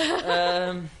 I'm like,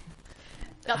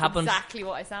 that's exactly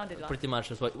what I sounded like. Pretty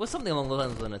much. It was something along those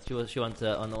lines, wasn't it? She went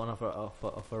on one of her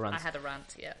rants. I had a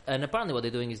rant, yeah. And apparently what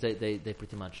they're doing is they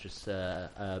pretty much just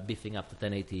beefing up the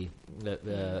 1080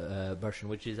 version,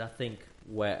 which is, I think,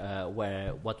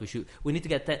 where what we need to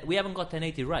get. We haven't got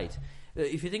 1080 right.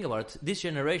 If you think about it, this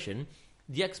generation,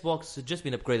 the Xbox has just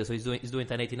been upgraded, so he's doing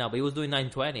 1080 now, but he was doing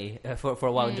 920 for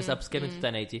a while and just upscaling to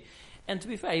 1080. And to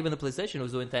be fair, even the PlayStation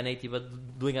was doing 1080,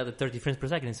 but doing at 30 frames per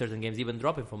second in certain games, even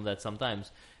dropping from that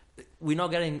sometimes. We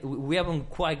haven't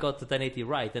quite got the 1080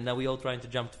 right, and now we're all trying to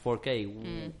jump to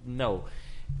 4K. No.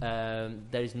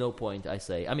 There is no point, I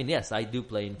say. I mean, yes, I do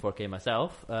play in 4K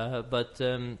myself,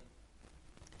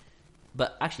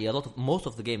 but actually, most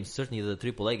of the games, certainly the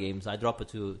AAA games, I drop it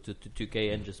to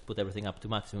 2K and just put everything up to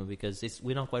maximum because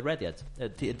we're not quite ready yet. The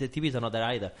TVs are not there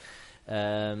either.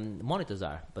 Monitors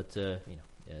are, but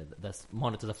that's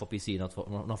monitors are for PC,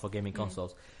 not for gaming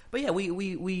consoles. But yeah,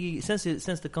 we since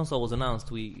the console was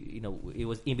announced, it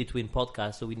was in between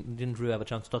podcasts, so we didn't really have a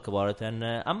chance to talk about it. And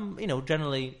I'm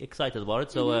generally excited about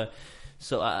it. So.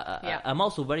 I'm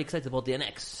also very excited about the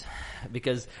NX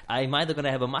because I'm either going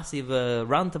to have a massive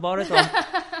rant about it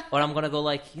or I'm going to go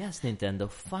like, yes, Nintendo,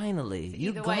 finally,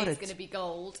 you got it. It's going to be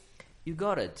gold. You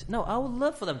got it. No, I would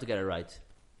love for them to get it right.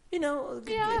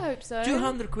 Yeah, I hope so.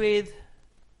 200 quid,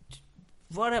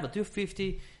 whatever,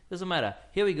 250, doesn't matter.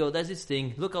 Here we go, there's this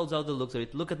thing. Look how Zelda looks at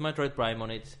it. Look at Metroid Prime on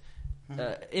it.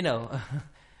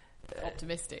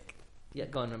 Optimistic. Yeah,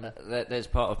 go on, remember. There's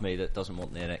part of me that doesn't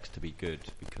want the NX to be good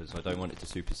because I don't want it to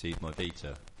supersede my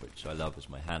Vita, which I love as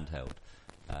my handheld.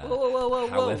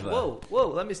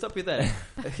 Whoa! Let me stop you there.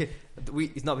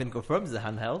 It's not been confirmed as a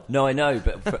handheld. No, I know,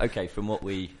 but from what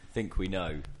we think we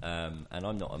know, and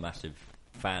I'm not a massive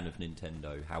fan of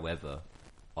Nintendo. However,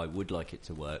 I would like it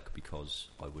to work because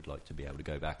I would like to be able to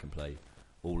go back and play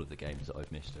all of the games that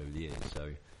I've missed over the years. So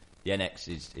the NX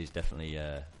is definitely.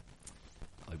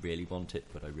 I really want it,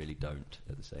 but I really don't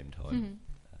at the same time.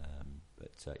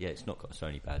 But it's not got a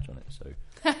Sony badge on it, so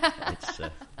it's.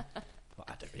 I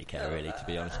don't really care, really, to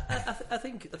be honest. I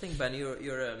think Ben,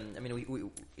 you're. I mean, we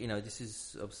this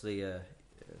is obviously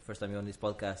first time you're on this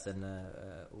podcast, and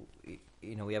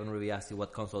we haven't really asked you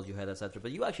what consoles you had, etc.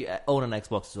 But you actually own an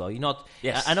Xbox as well. You're not.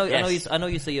 Yes. I know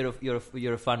you say you're a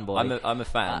fanboy. I'm a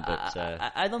fan, but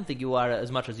I don't think you are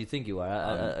as much as you think you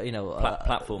are.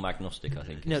 Platform agnostic, I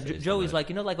think. Joe is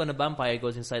like like when a vampire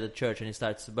goes inside a church and he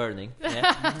starts burning.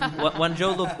 Yeah? when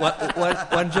Joe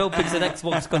picks an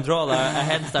Xbox controller, a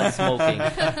hand starts smoking.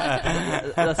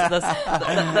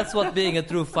 That's what being a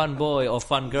true fanboy or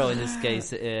fan girl in this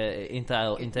case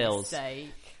entails.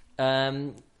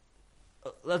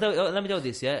 Let me tell you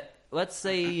this, yeah. Let's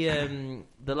say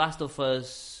The Last of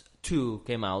Us 2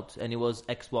 came out and it was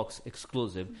Xbox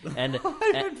exclusive, and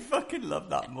I would fucking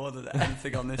love that more than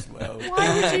anything on this world.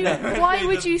 Why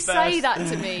would you say that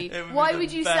to me? Why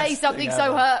would you say something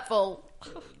so hurtful?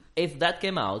 If that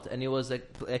came out and it was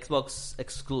Xbox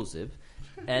exclusive,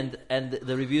 and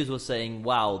the reviews were saying,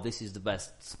 "Wow, this is the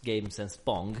best game since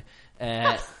Pong,"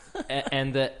 and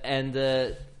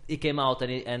it came out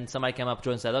and somebody came up to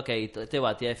her and said, "Okay, tell you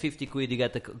what, yeah, 50 quid you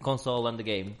get the console and the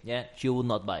game." Yeah, she would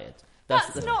not buy it.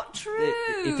 That's not true.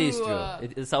 It is true.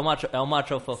 It's how much of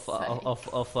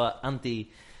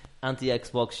anti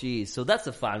Xbox she is. So that's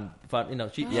a fun.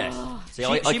 She, yes. See,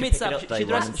 she meets up.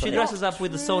 She dresses up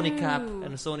with the Sony cap and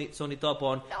a Sony top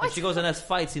on, and she goes and has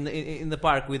fights in the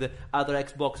park with the other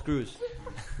Xbox crews.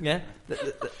 Yeah.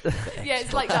 Yeah,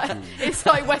 it's like that. It's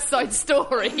like West Side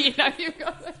Story, You've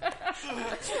got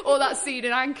or that scene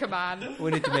in Anchorman.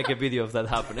 We need to make a video of that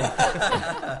happening.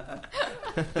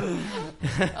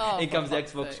 Here comes the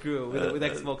Xbox crew with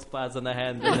Xbox pads on the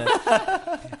hand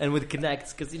and with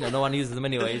Kinects, because no one uses them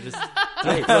anyway. You just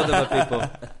throw them at people.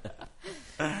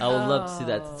 I would love to see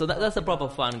that. So that's a proper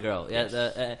fan girl.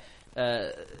 Yeah,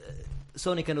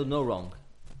 Sony can do no wrong.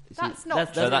 That's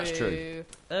not true. So that's true.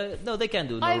 No, they can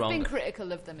do no wrong. I've been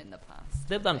critical of them in the past.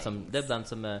 They've done some.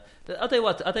 I'll tell you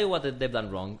what they've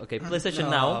done wrong. Okay, PlayStation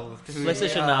Now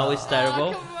is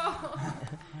terrible.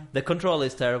 The control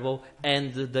is terrible,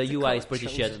 and the UI is pretty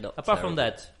shit. Apart from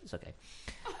that, it's okay.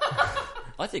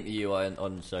 I think the UI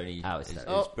on Sony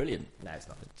is brilliant. No, it's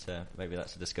not. But, maybe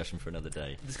that's a discussion for another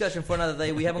day.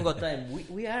 We haven't got time.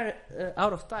 We are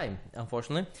out of time,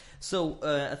 unfortunately. So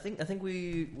I think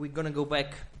we're gonna go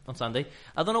back on Sunday.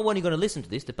 I don't know when you're gonna listen to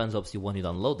this. Depends obviously when you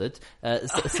download it.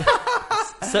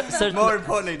 More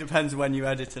importantly, it depends when you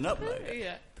edit and upload it.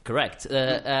 Yeah. Correct.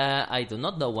 I do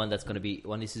not know when this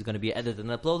is going to be edited and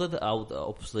uploaded. I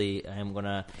am going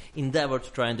to endeavor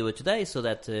to try and do it today, so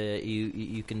that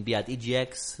you can be at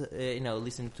EGX,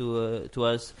 listening to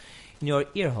us in your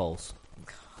ear holes.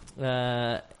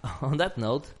 On that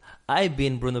note, I've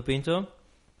been Bruno Pinto.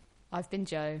 I've been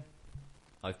Joe.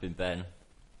 I've been Ben.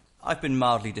 I've been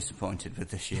mildly disappointed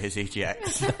with this year's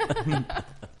EGX.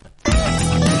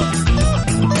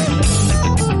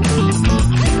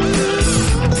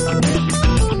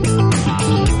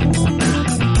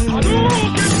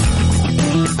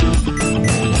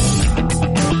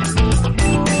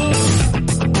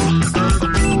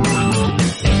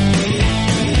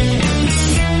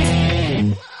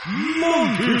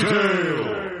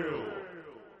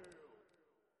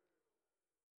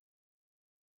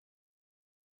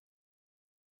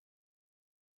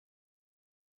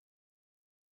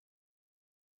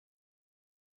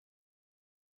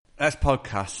 That's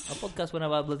podcast. A podcast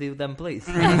whenever I bloody them, please.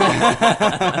 All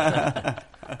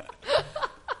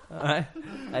right.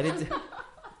 I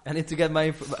need to get my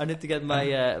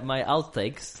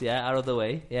outtakes out of the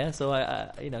way. Yeah. So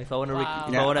if I want to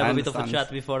have a bit of a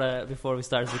chat before we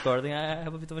start recording, I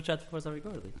have a bit of a chat before I start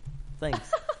recording.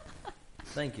 Thanks.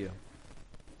 Thank you.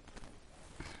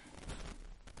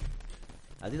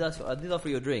 I did offer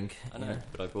you a drink. I know,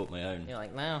 but I brought my own. You're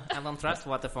like, no, I don't trust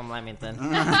water from Leamington.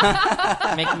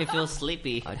 Make me feel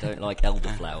sleepy. I don't like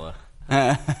elderflower.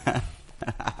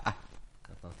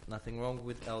 Nothing wrong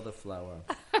with elderflower.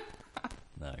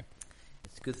 No.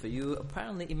 It's good for you.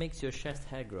 Apparently, it makes your chest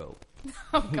hair grow.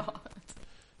 Oh, God.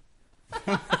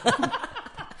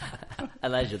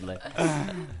 Allegedly.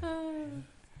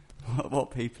 What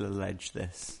people allege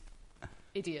this?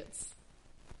 Idiots.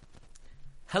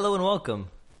 Hello and welcome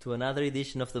to another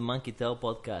edition of the Monkey Tail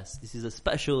Podcast. This is a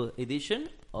special edition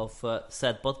of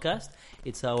said podcast.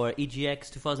 It's our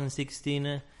EGX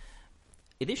 2016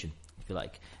 edition, if you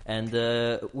like. And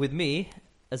with me,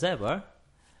 as ever,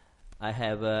 I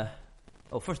have...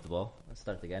 first of all, let's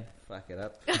start again. Fuck it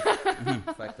up.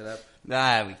 Fucked it up.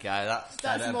 There we go.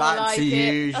 That's more back like to it.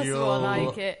 usual That's more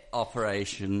like it.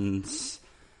 operations.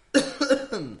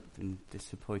 Been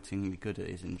disappointingly good at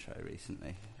his intro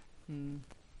recently.